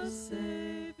earth, the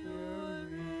Savior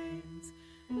reigns.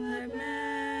 Let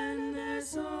men their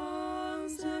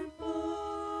songs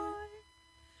employ,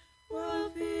 while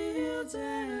fields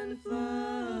and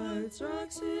floods,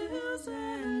 rocks, hills,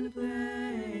 and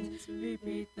plains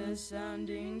repeat the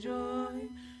sounding joy,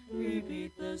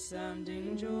 repeat the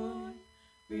sounding joy,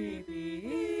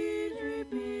 repeat,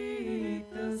 repeat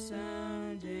the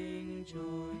sounding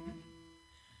joy.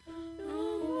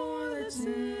 No more that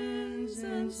sins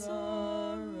and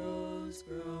sorrows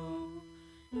grow,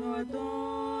 nor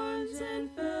thorns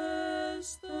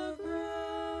infest the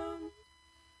ground.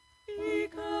 He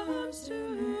comes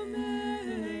to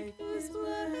make his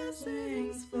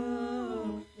blessings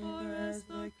flow, for as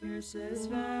the curse is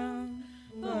found,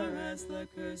 for as the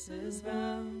curse is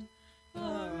found,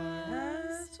 far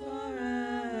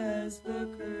as the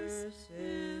curse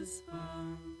is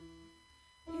found.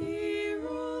 He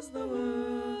rules the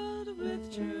world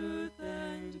with truth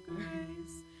and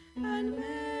grace, and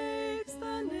makes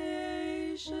the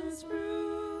nations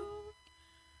prove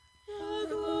the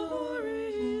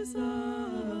glories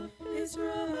of his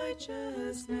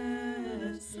righteousness,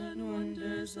 and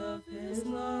wonders of his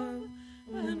love,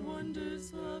 and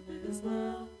wonders of his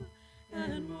love,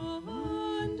 and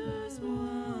wonders,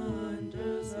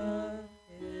 wonders of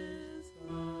his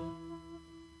love.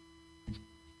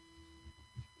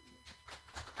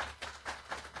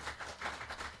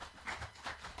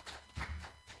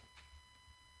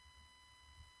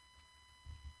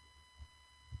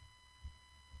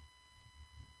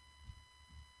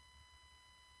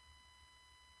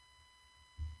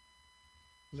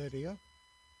 Lydia.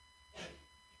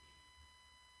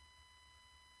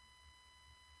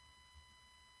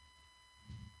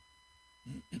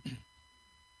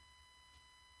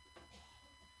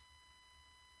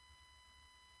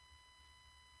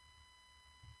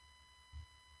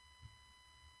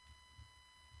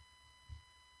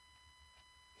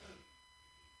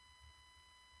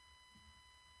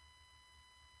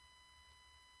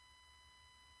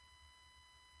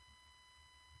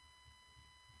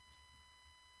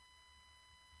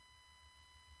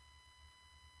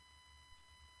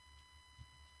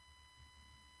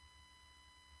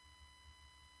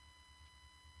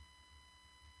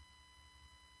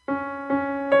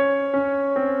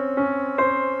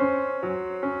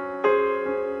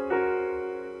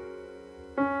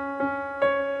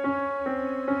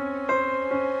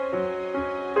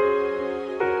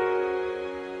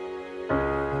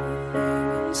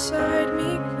 Inside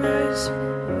me cries for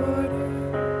order.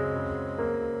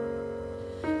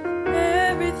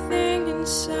 Everything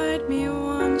inside me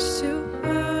wants to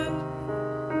hide.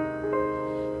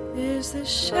 Is the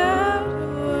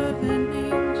shadow of an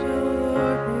angel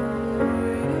or a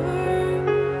warrior?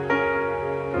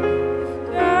 If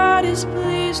God is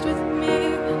pleased with me,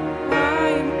 why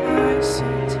am I so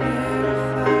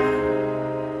terrified?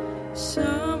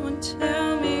 Someone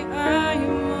tell me I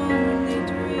am only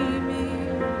dreaming.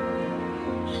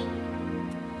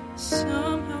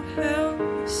 Somehow help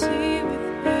me see with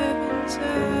heaven's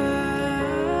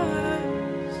eyes.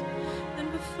 And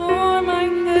before my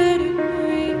head it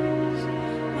breaks,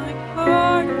 my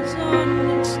heart is on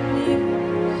its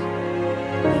knees.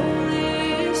 Holy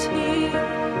is He,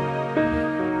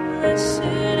 blessed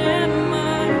am I.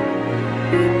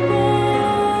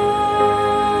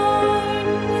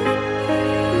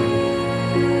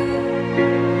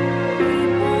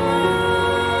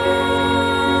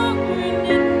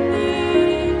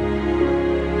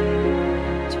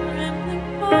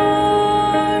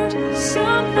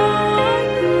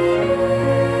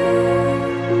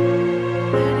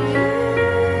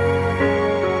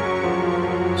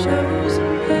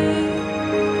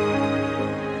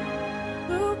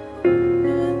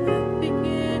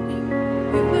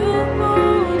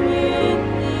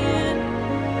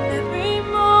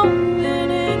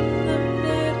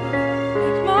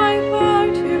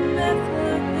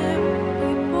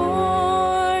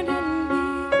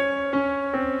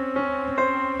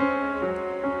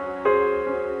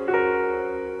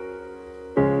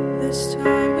 This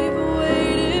time we've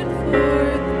waited for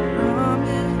the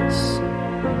promise.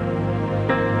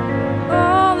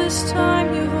 All this time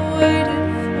you've waited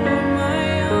for my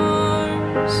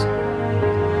arms.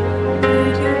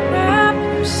 Did you wrap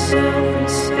yourself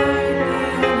inside the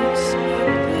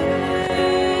unexpected?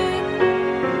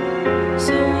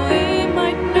 So we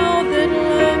might know that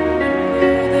love would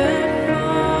go that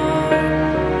far.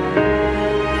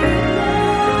 You're born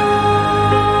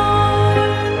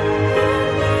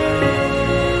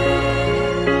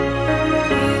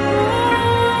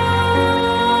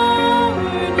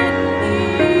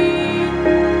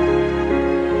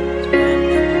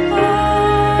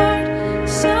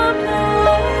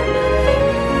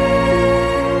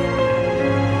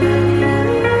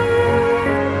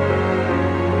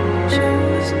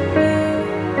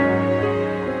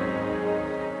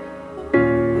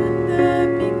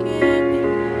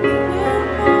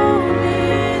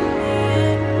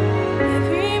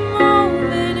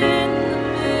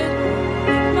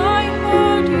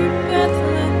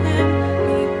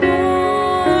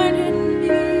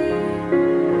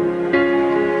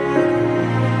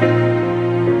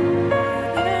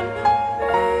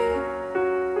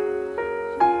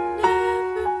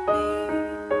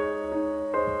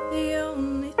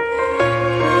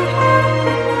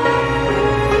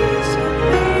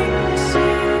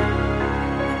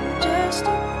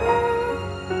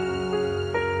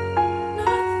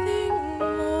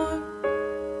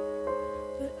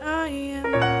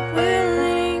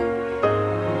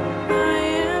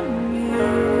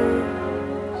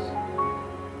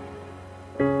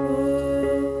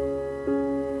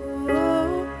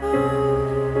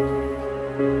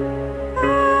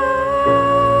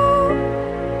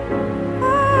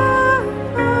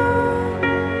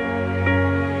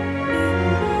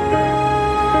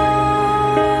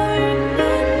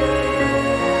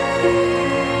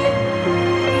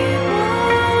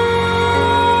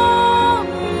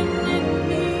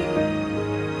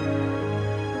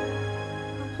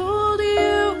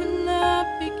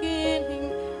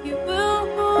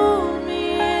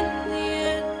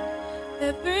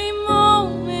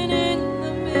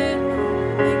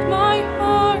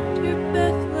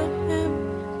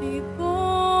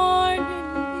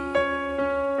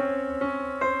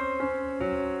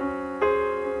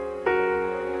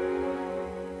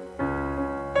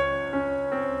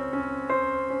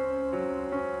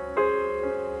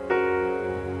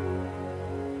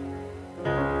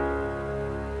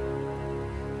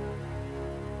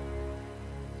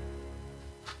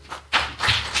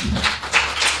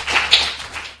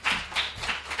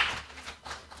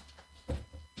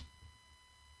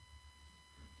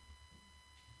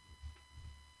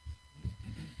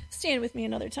stand with me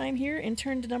another time here and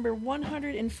turn to number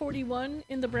 141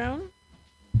 in the brown.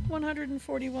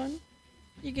 141.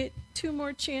 You get 2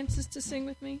 more chances to sing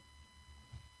with me.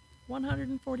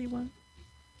 141.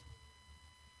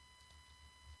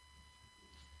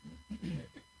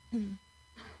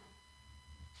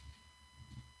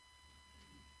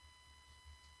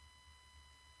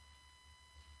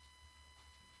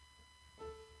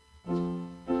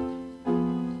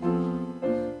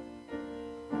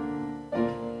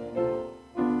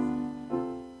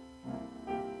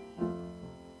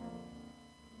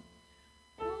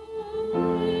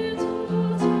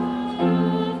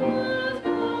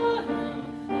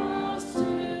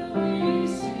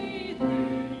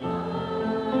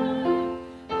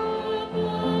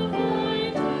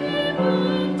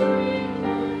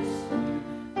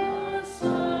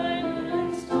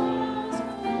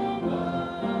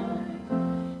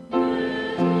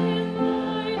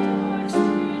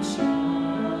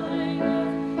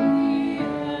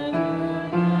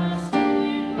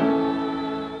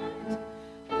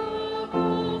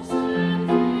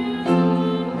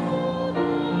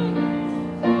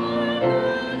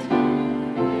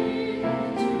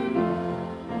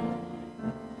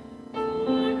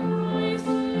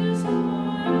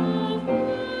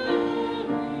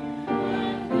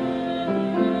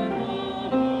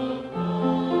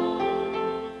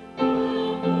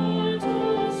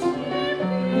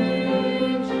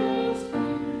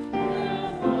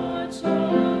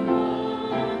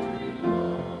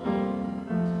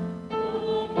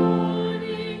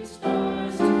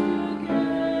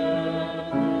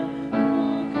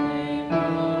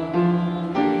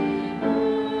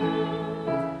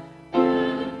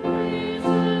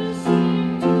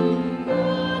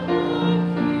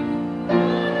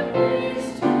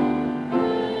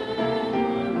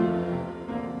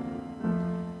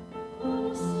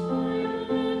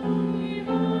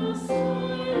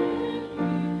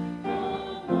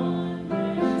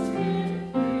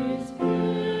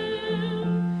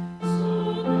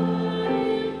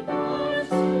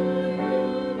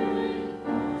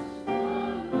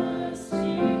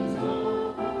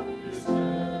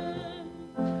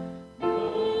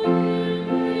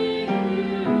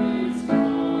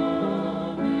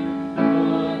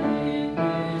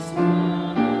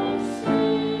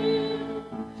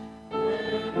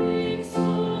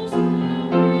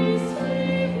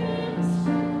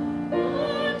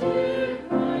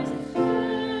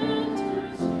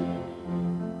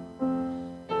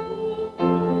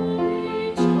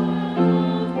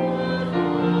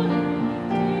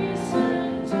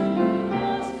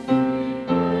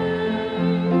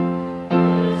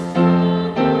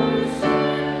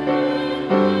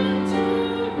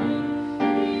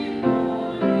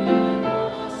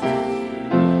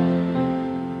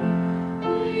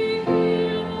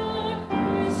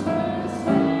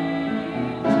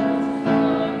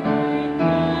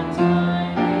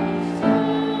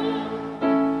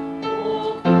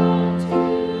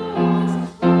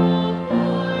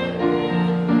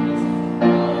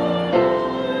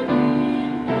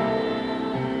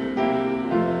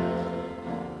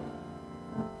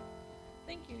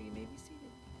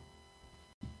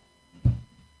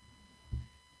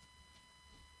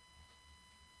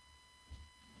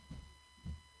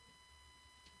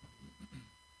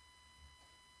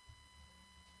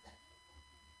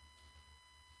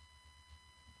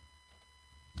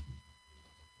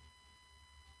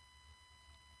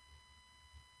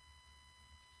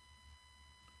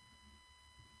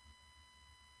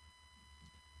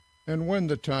 And when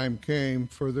the time came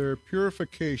for their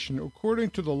purification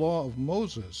according to the law of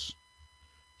Moses,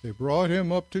 they brought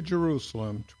him up to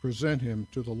Jerusalem to present him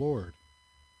to the Lord.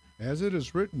 As it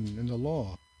is written in the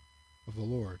law of the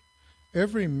Lord,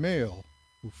 every male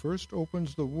who first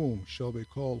opens the womb shall be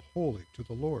called holy to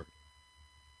the Lord.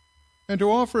 And to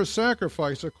offer a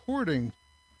sacrifice according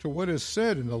to what is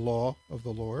said in the law of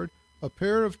the Lord, a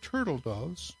pair of turtle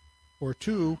doves or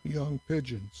 2 young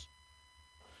pigeons.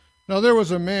 Now there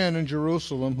was a man in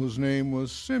Jerusalem whose name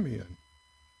was Simeon.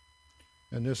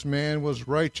 And this man was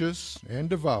righteous and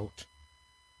devout,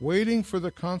 waiting for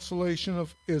the consolation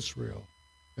of Israel,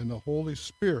 and the Holy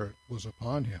Spirit was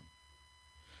upon him.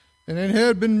 And it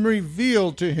had been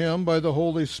revealed to him by the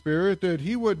Holy Spirit that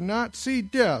he would not see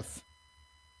death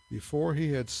before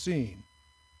he had seen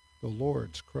the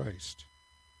Lord's Christ.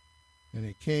 And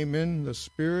he came in the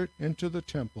Spirit into the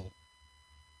temple.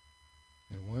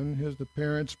 And when the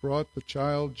parents brought the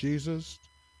child Jesus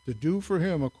to do for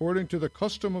him according to the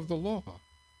custom of the law,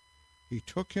 he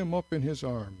took him up in his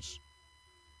arms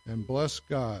and blessed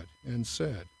God and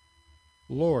said,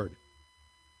 Lord,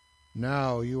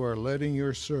 now you are letting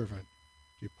your servant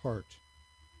depart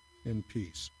in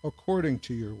peace, according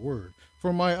to your word.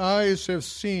 For my eyes have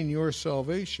seen your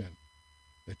salvation,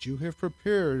 that you have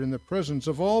prepared in the presence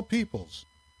of all peoples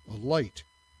a light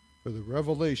for the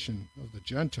revelation of the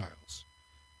Gentiles,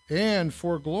 and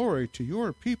for glory to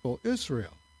your people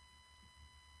Israel.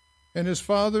 And his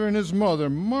father and his mother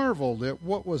marveled at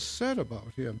what was said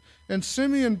about him. And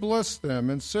Simeon blessed them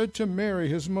and said to Mary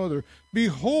his mother,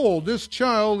 Behold, this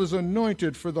child is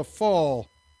anointed for the fall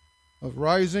of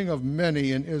rising of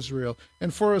many in Israel,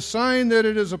 and for a sign that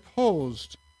it is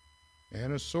opposed,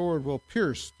 and a sword will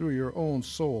pierce through your own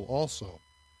soul also,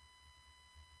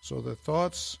 so that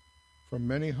thoughts from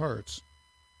many hearts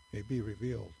may be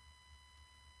revealed.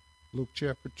 Luke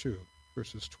chapter 2,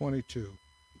 verses 22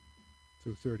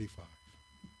 through 35.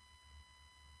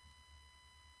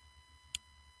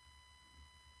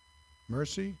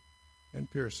 Mercy and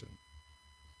Pearson.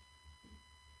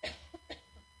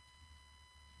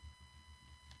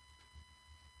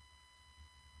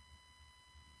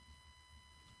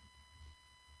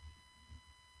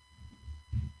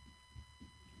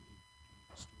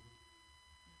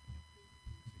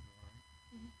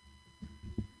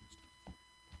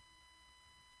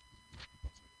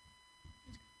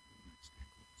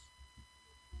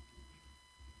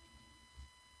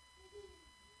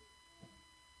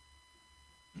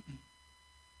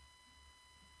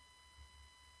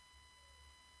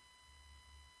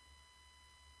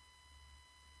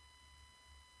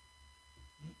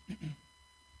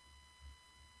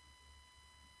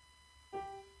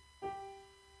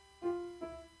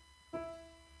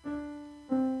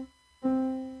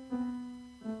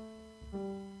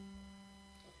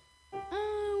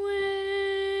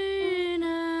 Away in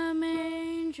a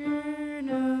manger,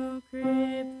 no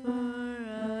crib for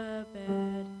a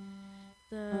bed,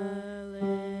 the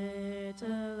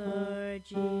little Lord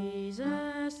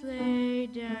Jesus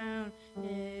laid down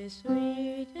his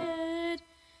sweet head.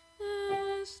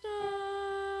 The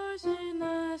stars in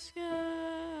the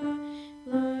sky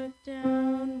looked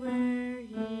down where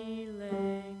he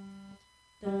lay.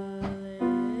 The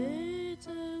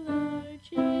little Lord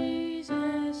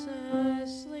Jesus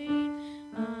asleep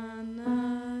on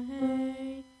the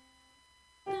hay.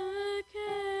 The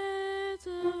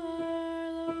cattle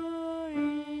are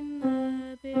lowing,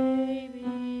 the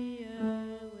baby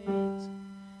awakes,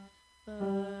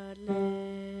 but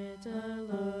little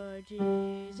Lord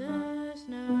Jesus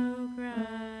no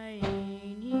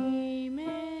crying he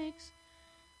makes.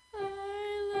 I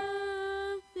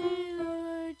love thee,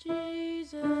 Lord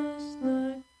Jesus,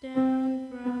 look down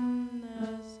from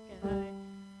the sky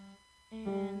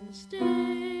and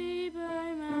stay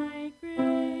by my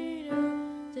cradle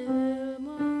till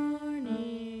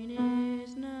morning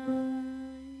is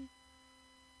nigh.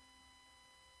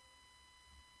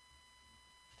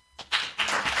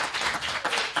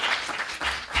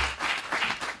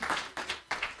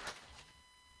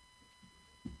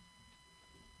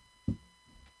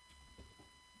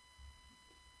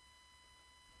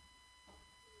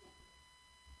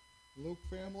 Luke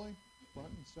family, front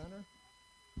and center.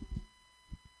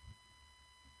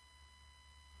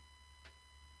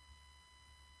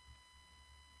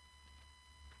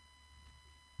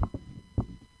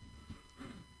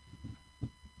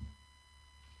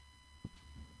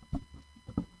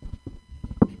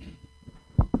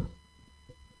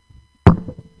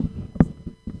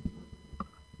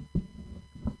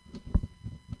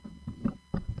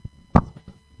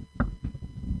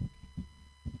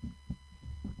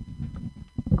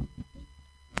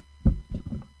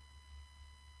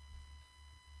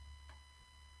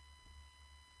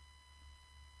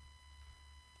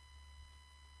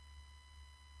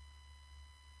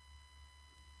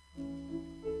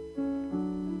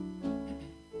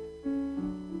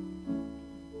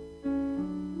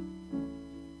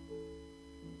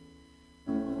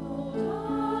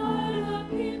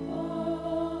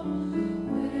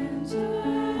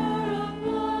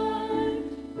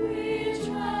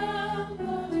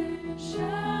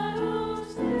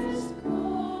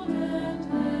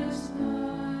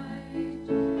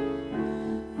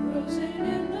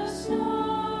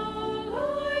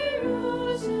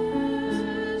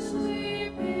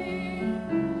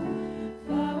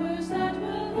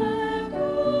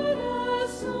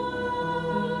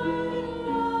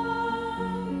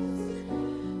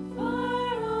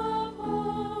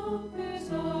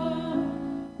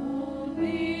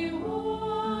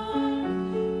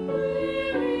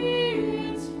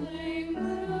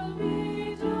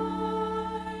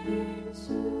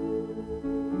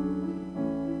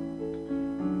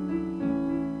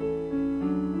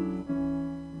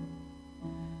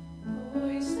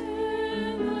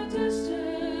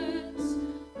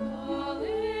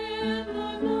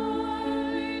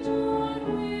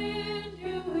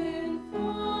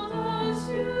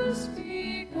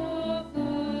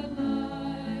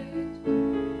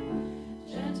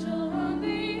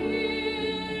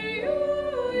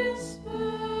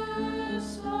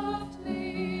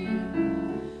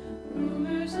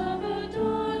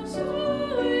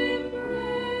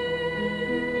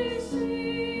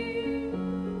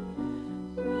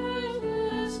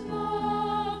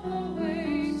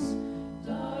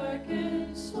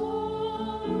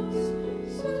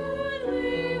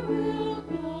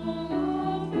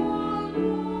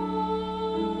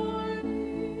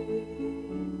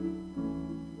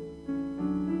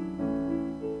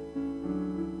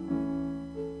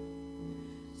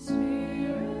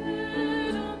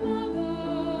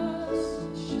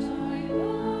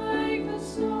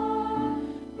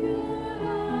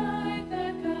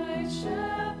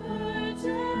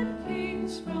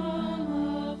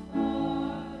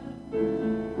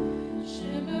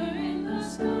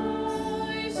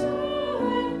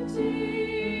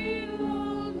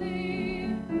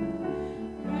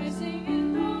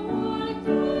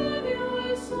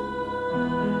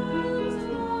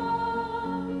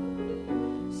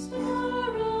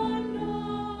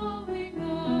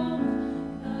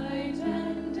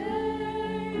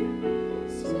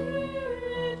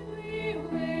 Spirit, we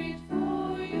wait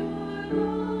for your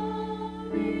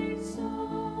loving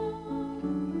song.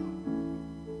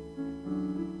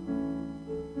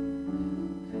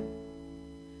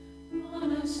 On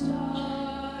a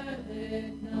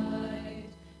starlit night,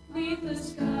 'neath the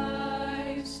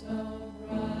sky so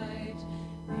bright,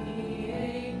 the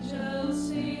angels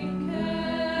sing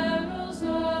carols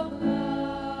of love.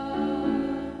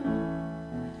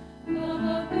 Of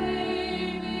a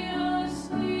baby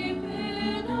asleep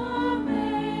in a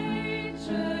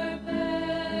manger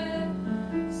bed,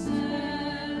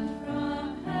 sent from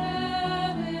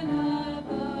heaven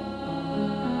above.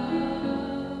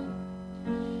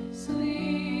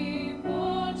 Sleep,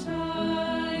 O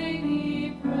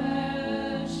tiny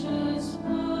precious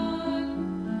one,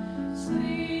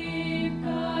 sleep,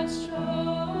 God's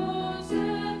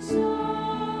chosen son.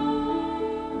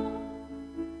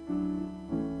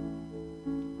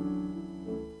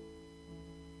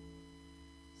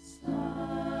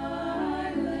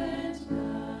 Silent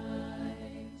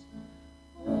night,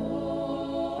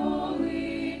 holy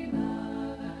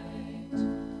night,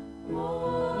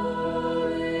 all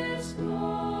is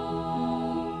calm,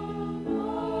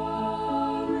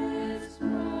 all is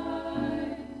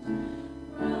bright,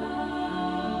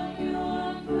 round your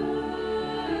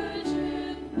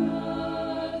virgin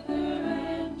mother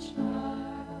and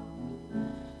child.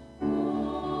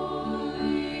 Holy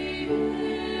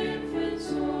infant,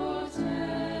 so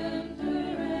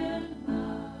tender and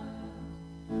mild,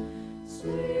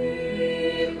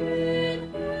 sleep in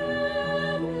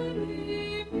heavenly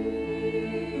peace.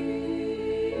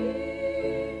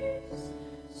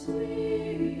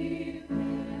 Sleep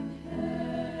in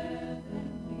heavenly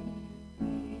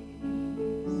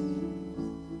peace.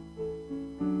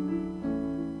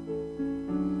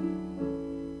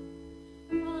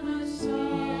 On a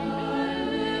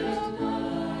silent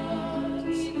night,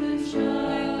 the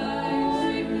shine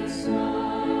like the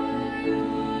sun,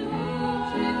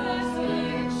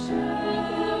 like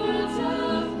showers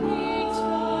of peace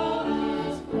fall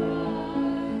as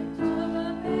bright. Of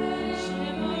a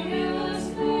shimmering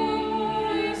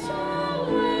sky, so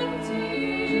empty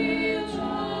and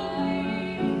jolly,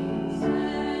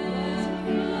 sent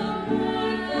from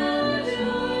heaven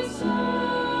your Son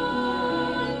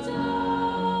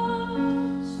down.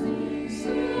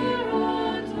 Sincere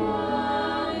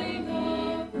undying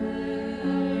of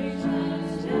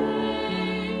precious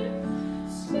name,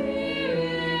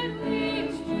 Spirit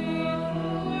leads me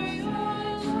for your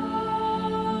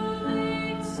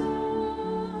loving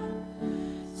Son.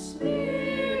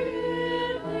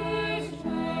 Spirit leads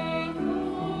me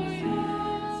for your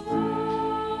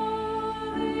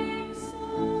loving Son.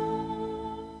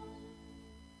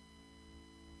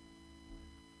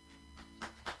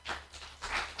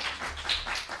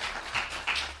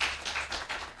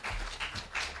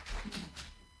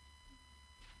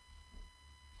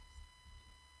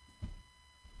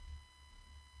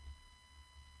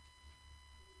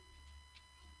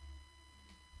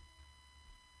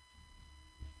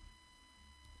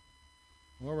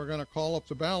 Well, we're going to call up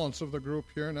the balance of the group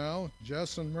here now.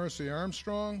 Jess and Mercy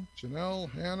Armstrong, Janelle,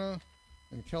 Hannah,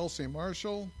 and Kelsey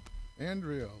Marshall,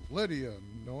 Andrea, Lydia,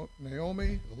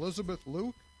 Naomi, Elizabeth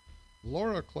Luke,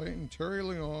 Laura Clayton, Terry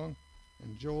Leong,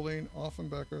 and Jolene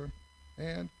Offenbecker,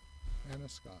 and Anna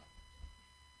Scott.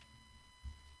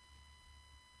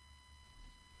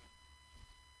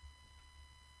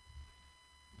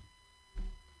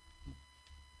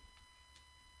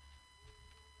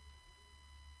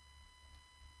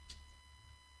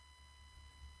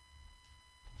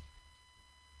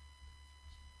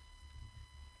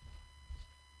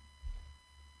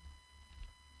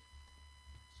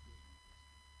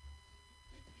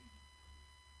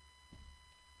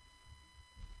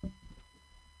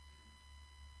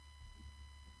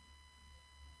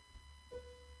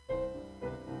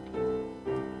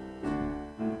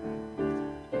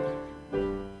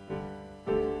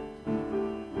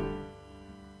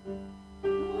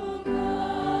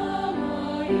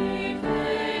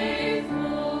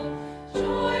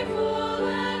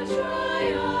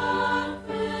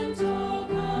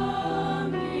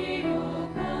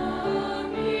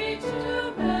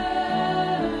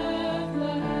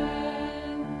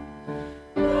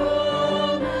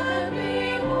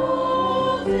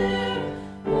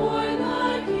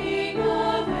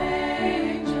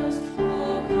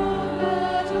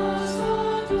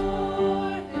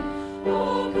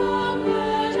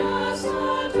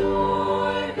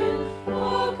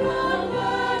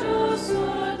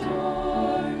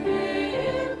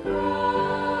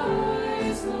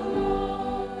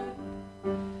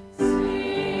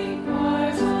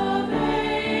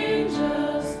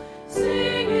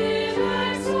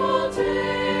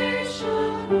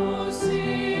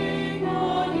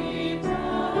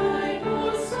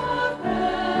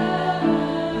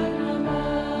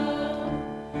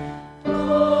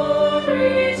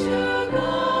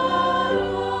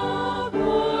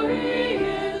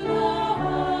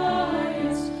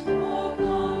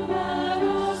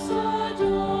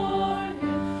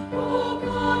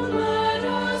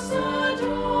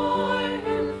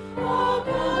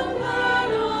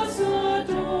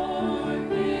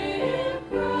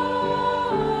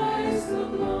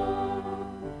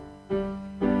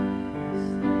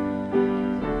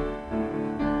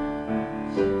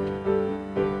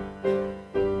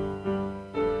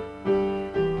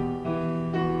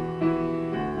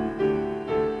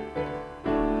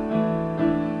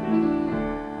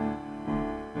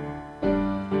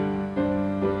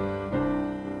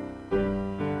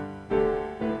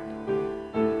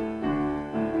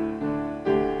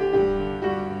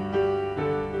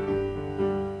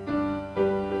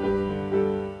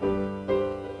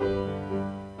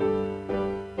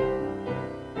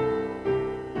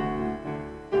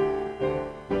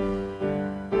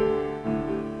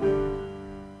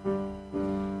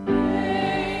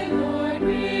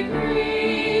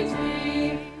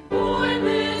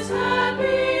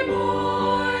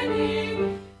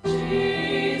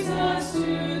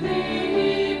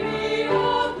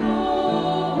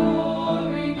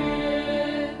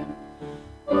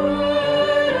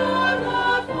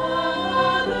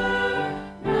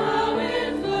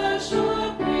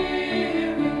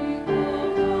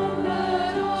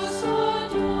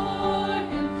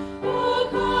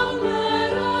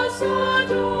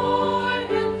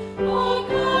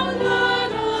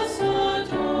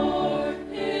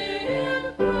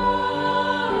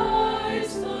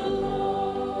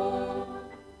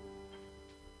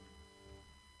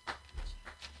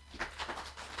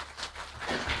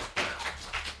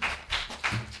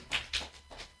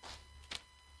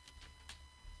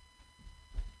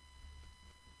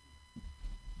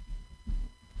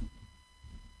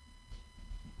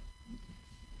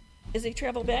 As they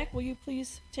travel back, will you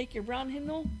please take your brown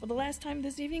hymnal for the last time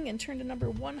this evening and turn to number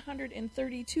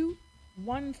 132,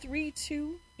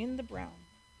 132 in the brown.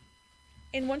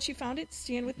 And once you found it,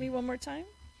 stand with me one more time.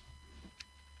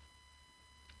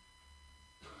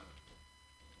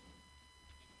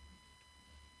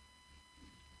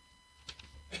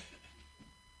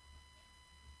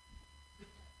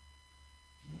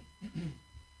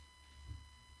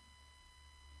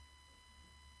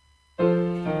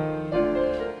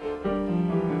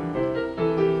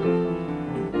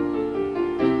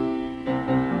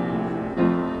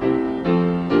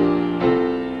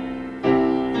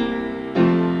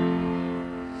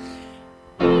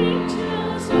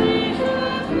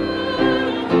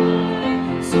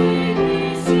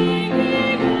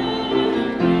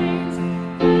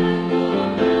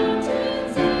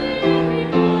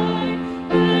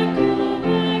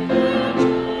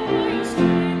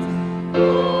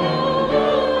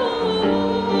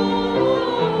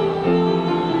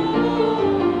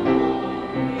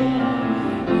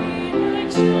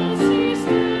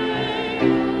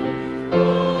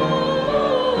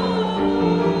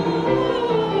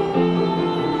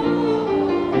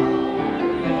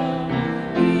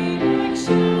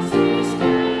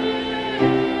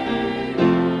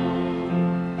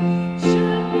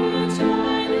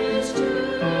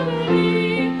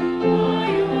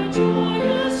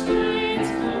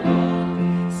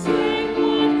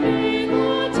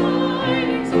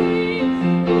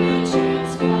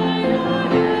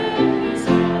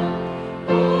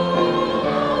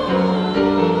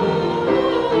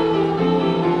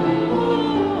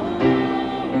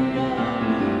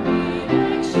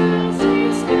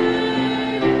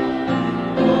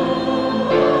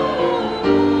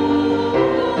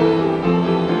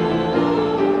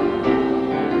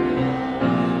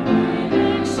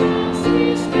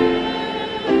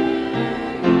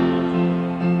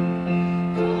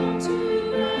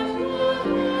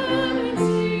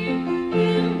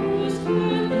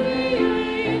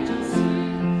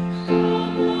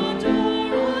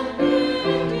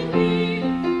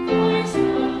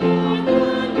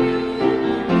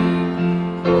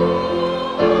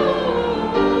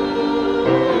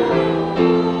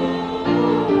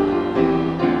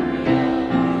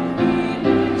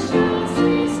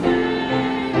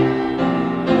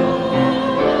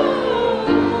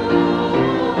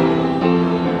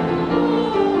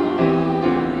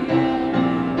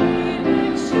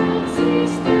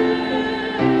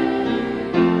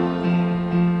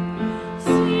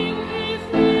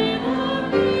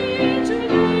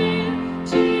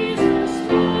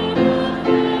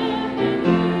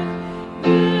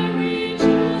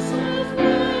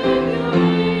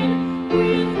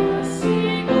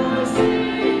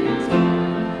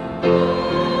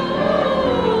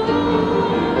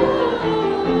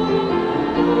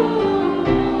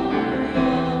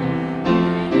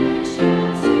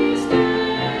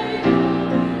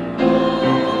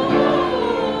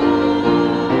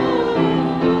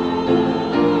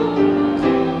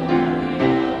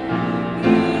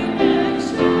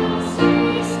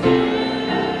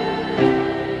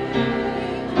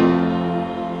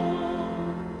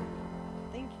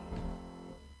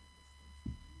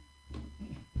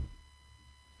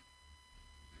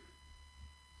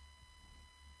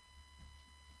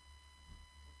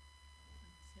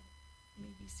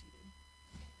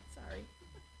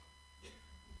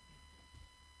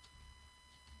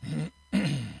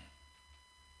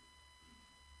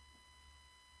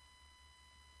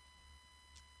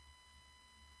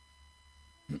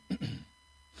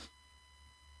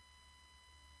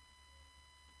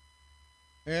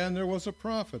 And there was a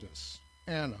prophetess,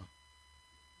 Anna,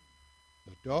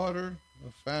 the daughter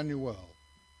of Phanuel,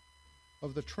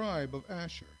 of the tribe of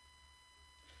Asher.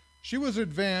 She was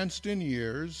advanced in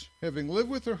years, having lived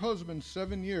with her husband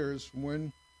 7 years from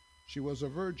when she was a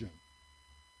virgin,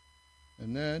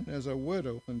 and then as a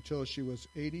widow until she was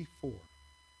 84.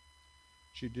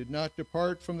 She did not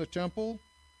depart from the temple,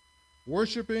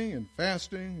 worshiping and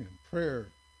fasting and prayer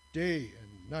day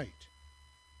and night.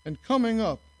 And coming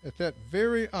up at that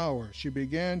very hour, she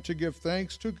began to give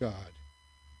thanks to God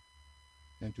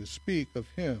and to speak of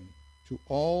him to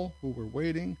all who were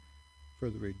waiting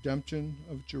for the redemption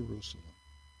of Jerusalem.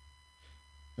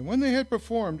 And when they had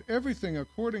performed everything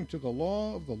according to the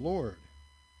law of the Lord,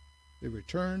 they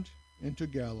returned into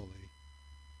Galilee,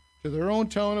 to their own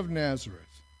town of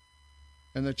Nazareth.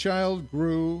 And the child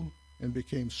grew and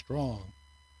became strong,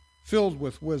 filled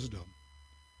with wisdom,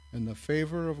 and the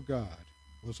favor of God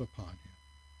was upon him.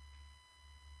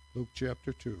 Luke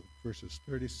chapter 2, verses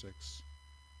 36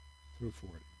 through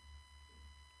 40.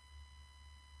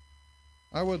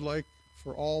 I would like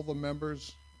for all the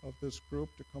members of this group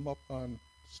to come up on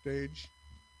stage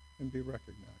and be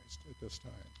recognized at this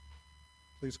time.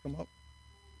 Please come up.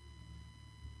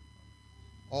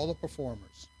 All the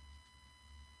performers.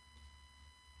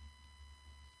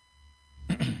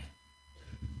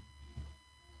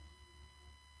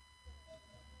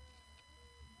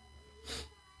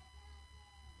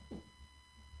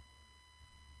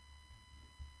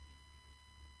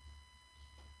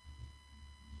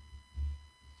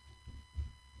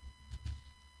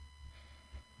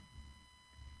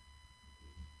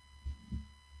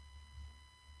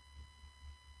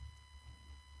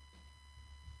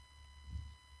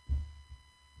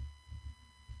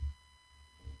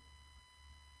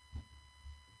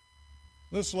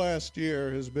 This last year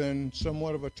has been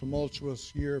somewhat of a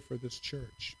tumultuous year for this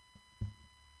church.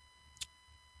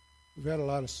 We've had a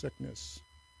lot of sickness.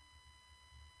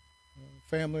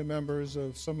 Family members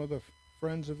of some of the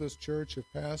friends of this church have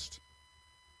passed,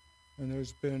 and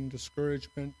there's been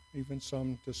discouragement, even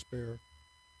some despair.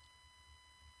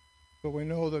 But we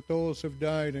know that those who have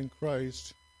died in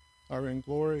Christ are in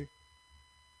glory,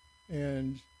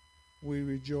 and we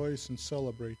rejoice and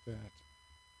celebrate that.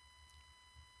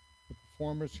 The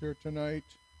performers here tonight,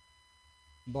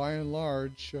 by and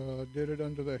large, did it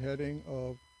under the heading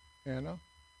of Hannah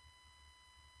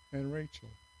and Rachel.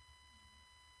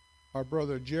 Our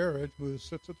brother Jared, who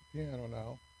sits at the piano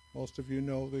now, most of you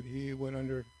know that he went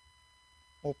under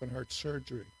open heart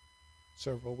surgery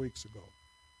several weeks ago.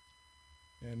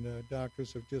 And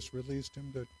doctors have just released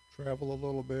him to travel a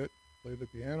little bit, play the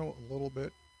piano a little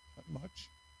bit, not much.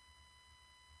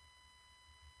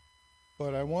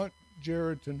 But I want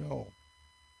Jared to know,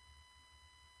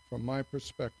 from my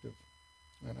perspective,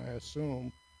 and I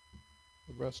assume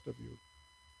the rest of you,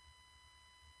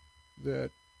 that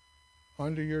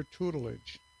under your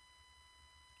tutelage,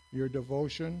 your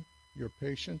devotion, your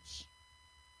patience,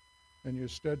 and your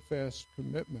steadfast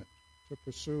commitment to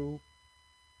pursue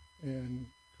and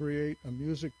create a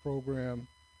music program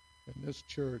in this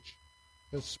church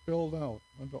has spilled out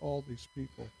onto all these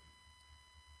people.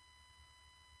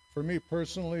 For me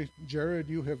personally, Jared,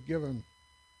 you have given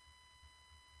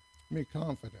me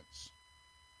confidence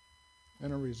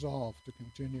and a resolve to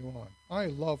continue on. I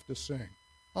love to sing.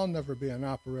 I'll never be an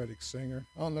operatic singer.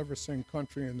 I'll never sing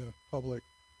country in the public,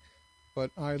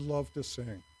 but I love to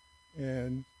sing.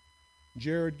 And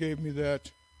Jared gave me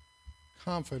that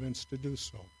confidence to do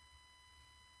so.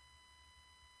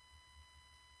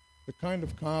 The kind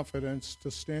of confidence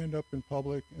to stand up in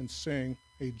public and sing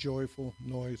a joyful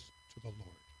noise to the Lord.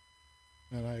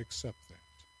 And I accept that.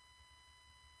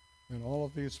 And all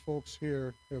of these folks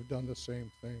here have done the same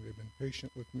thing. They've been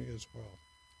patient with me as well.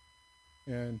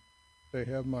 And they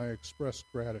have my express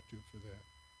gratitude for that.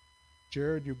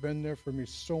 Jared, you've been there for me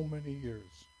so many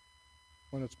years.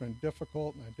 When it's been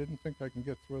difficult and I didn't think I can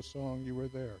get through a song, you were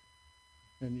there.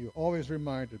 And you always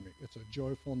reminded me, it's a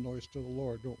joyful noise to the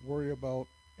Lord. Don't worry about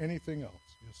anything else.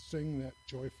 Just sing that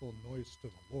joyful noise to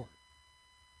the Lord.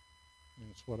 And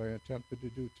it's what I attempted to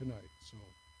do tonight.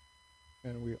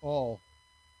 And we all,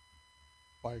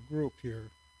 by group here,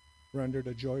 rendered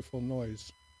a joyful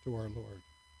noise to our Lord.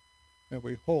 And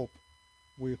we hope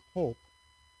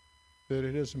that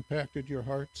it has impacted your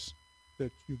hearts,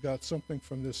 that you got something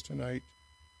from this tonight,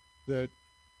 that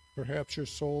perhaps your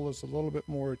soul is a little bit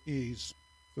more at ease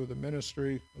through the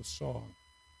ministry of song,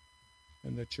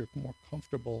 and that you're more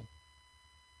comfortable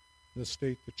in the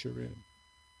state that you're in.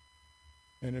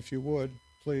 And if you would,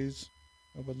 please,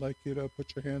 I would like you to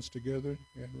put your hands together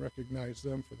and recognize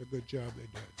them for the good job they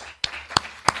did.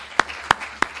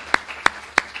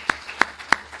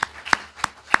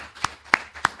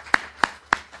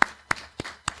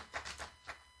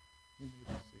 You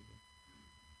may be seated.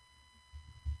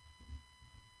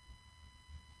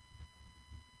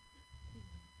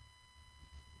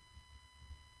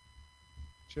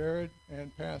 Jared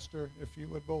and Pastor, if you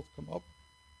would both come up,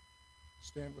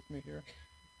 stand with me here.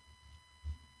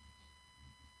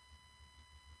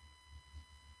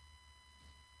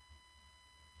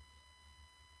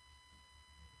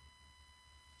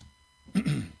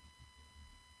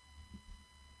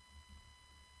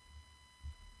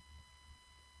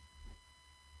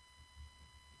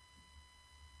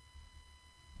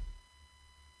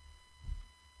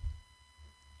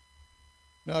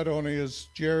 Not only has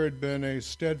Jared been a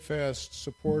steadfast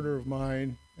supporter of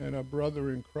mine and a brother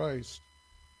in Christ,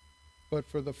 but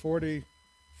for the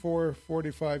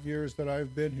 45 years that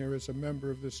I've been here as a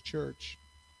member of this church,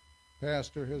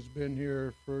 Pastor has been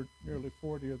here for nearly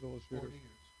 40 of those years.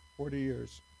 40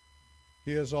 years.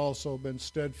 He has also been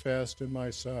steadfast in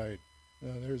my side.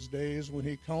 There's days when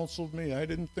he counseled me, I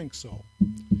didn't think so.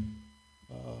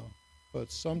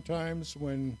 But sometimes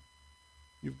when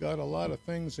you've got a lot of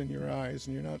things in your eyes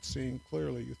and you're not seeing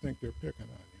clearly, you think they're picking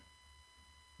on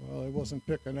you. Well, it wasn't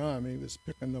picking on me. It was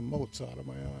picking the motes out of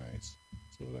my eyes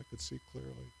so that I could see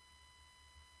clearly.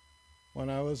 When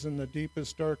I was in the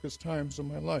deepest, darkest times of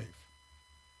my life,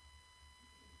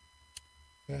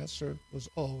 Pastor was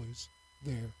always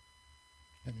there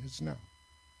and is now.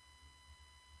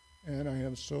 And I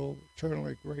am so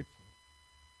eternally grateful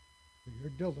for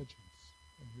your diligence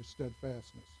and your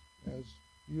steadfastness, as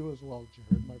you as well,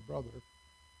 Jared, my brother,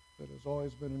 that has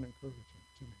always been an encouragement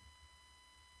to me.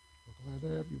 We're glad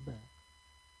to have you back.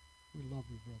 We love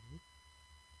you, brother.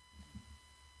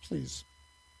 Please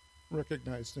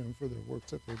recognize them for their work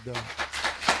that they've done.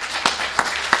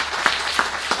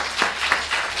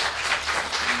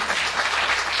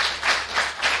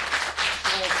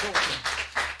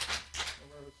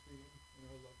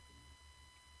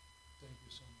 Thank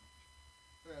you so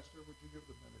much. Pastor, would you give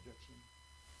the benediction?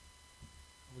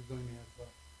 We're going to have,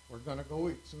 We're going to go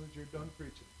eat as soon as you're done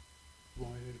preaching. you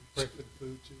want me to pray for the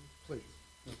food too? Please.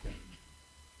 Okay.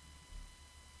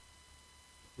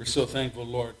 We're so thankful,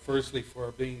 Lord, firstly for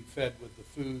our being fed with the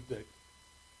food that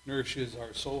nourishes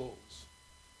our souls.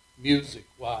 Music,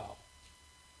 wow.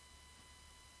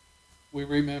 We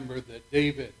remember that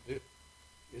David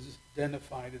is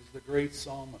identified as the great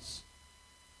psalmist,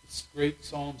 this great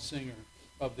psalm singer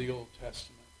of the Old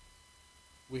Testament.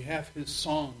 We have his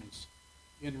songs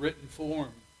in written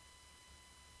form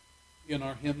in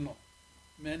our hymnal.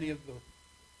 Many of the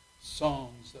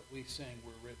songs that we sing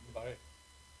were written by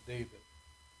David.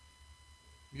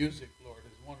 Music, Lord,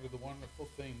 is one of the wonderful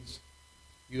things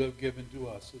you have given to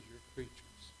us as your creatures.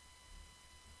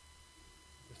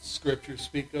 The scriptures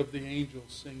speak of the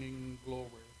angels singing glory.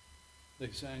 They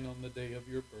sang on the day of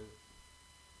your birth.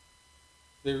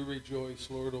 They rejoice,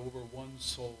 Lord, over one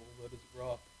soul that is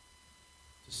brought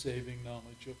to saving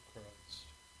knowledge of Christ.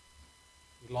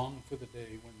 We long for the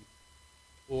day when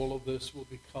all of this will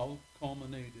be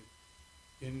culminated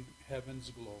in heaven's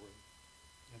glory,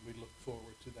 and we look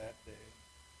forward to that day.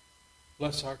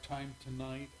 Bless our time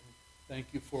tonight. Thank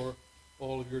you for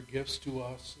all of your gifts to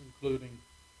us, including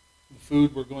the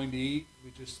food we're going to eat.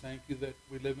 We just thank you that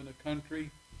we live in a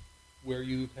country where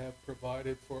you have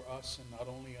provided for us, and not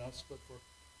only us, but for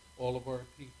all of our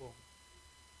people.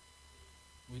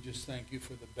 We just thank you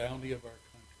for the bounty of our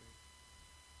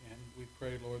country. And we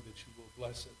pray, Lord, that you will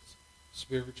bless it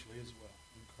spiritually as well.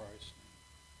 In Christ's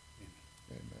name,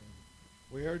 amen. Amen.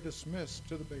 We are dismissed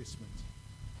to the basement.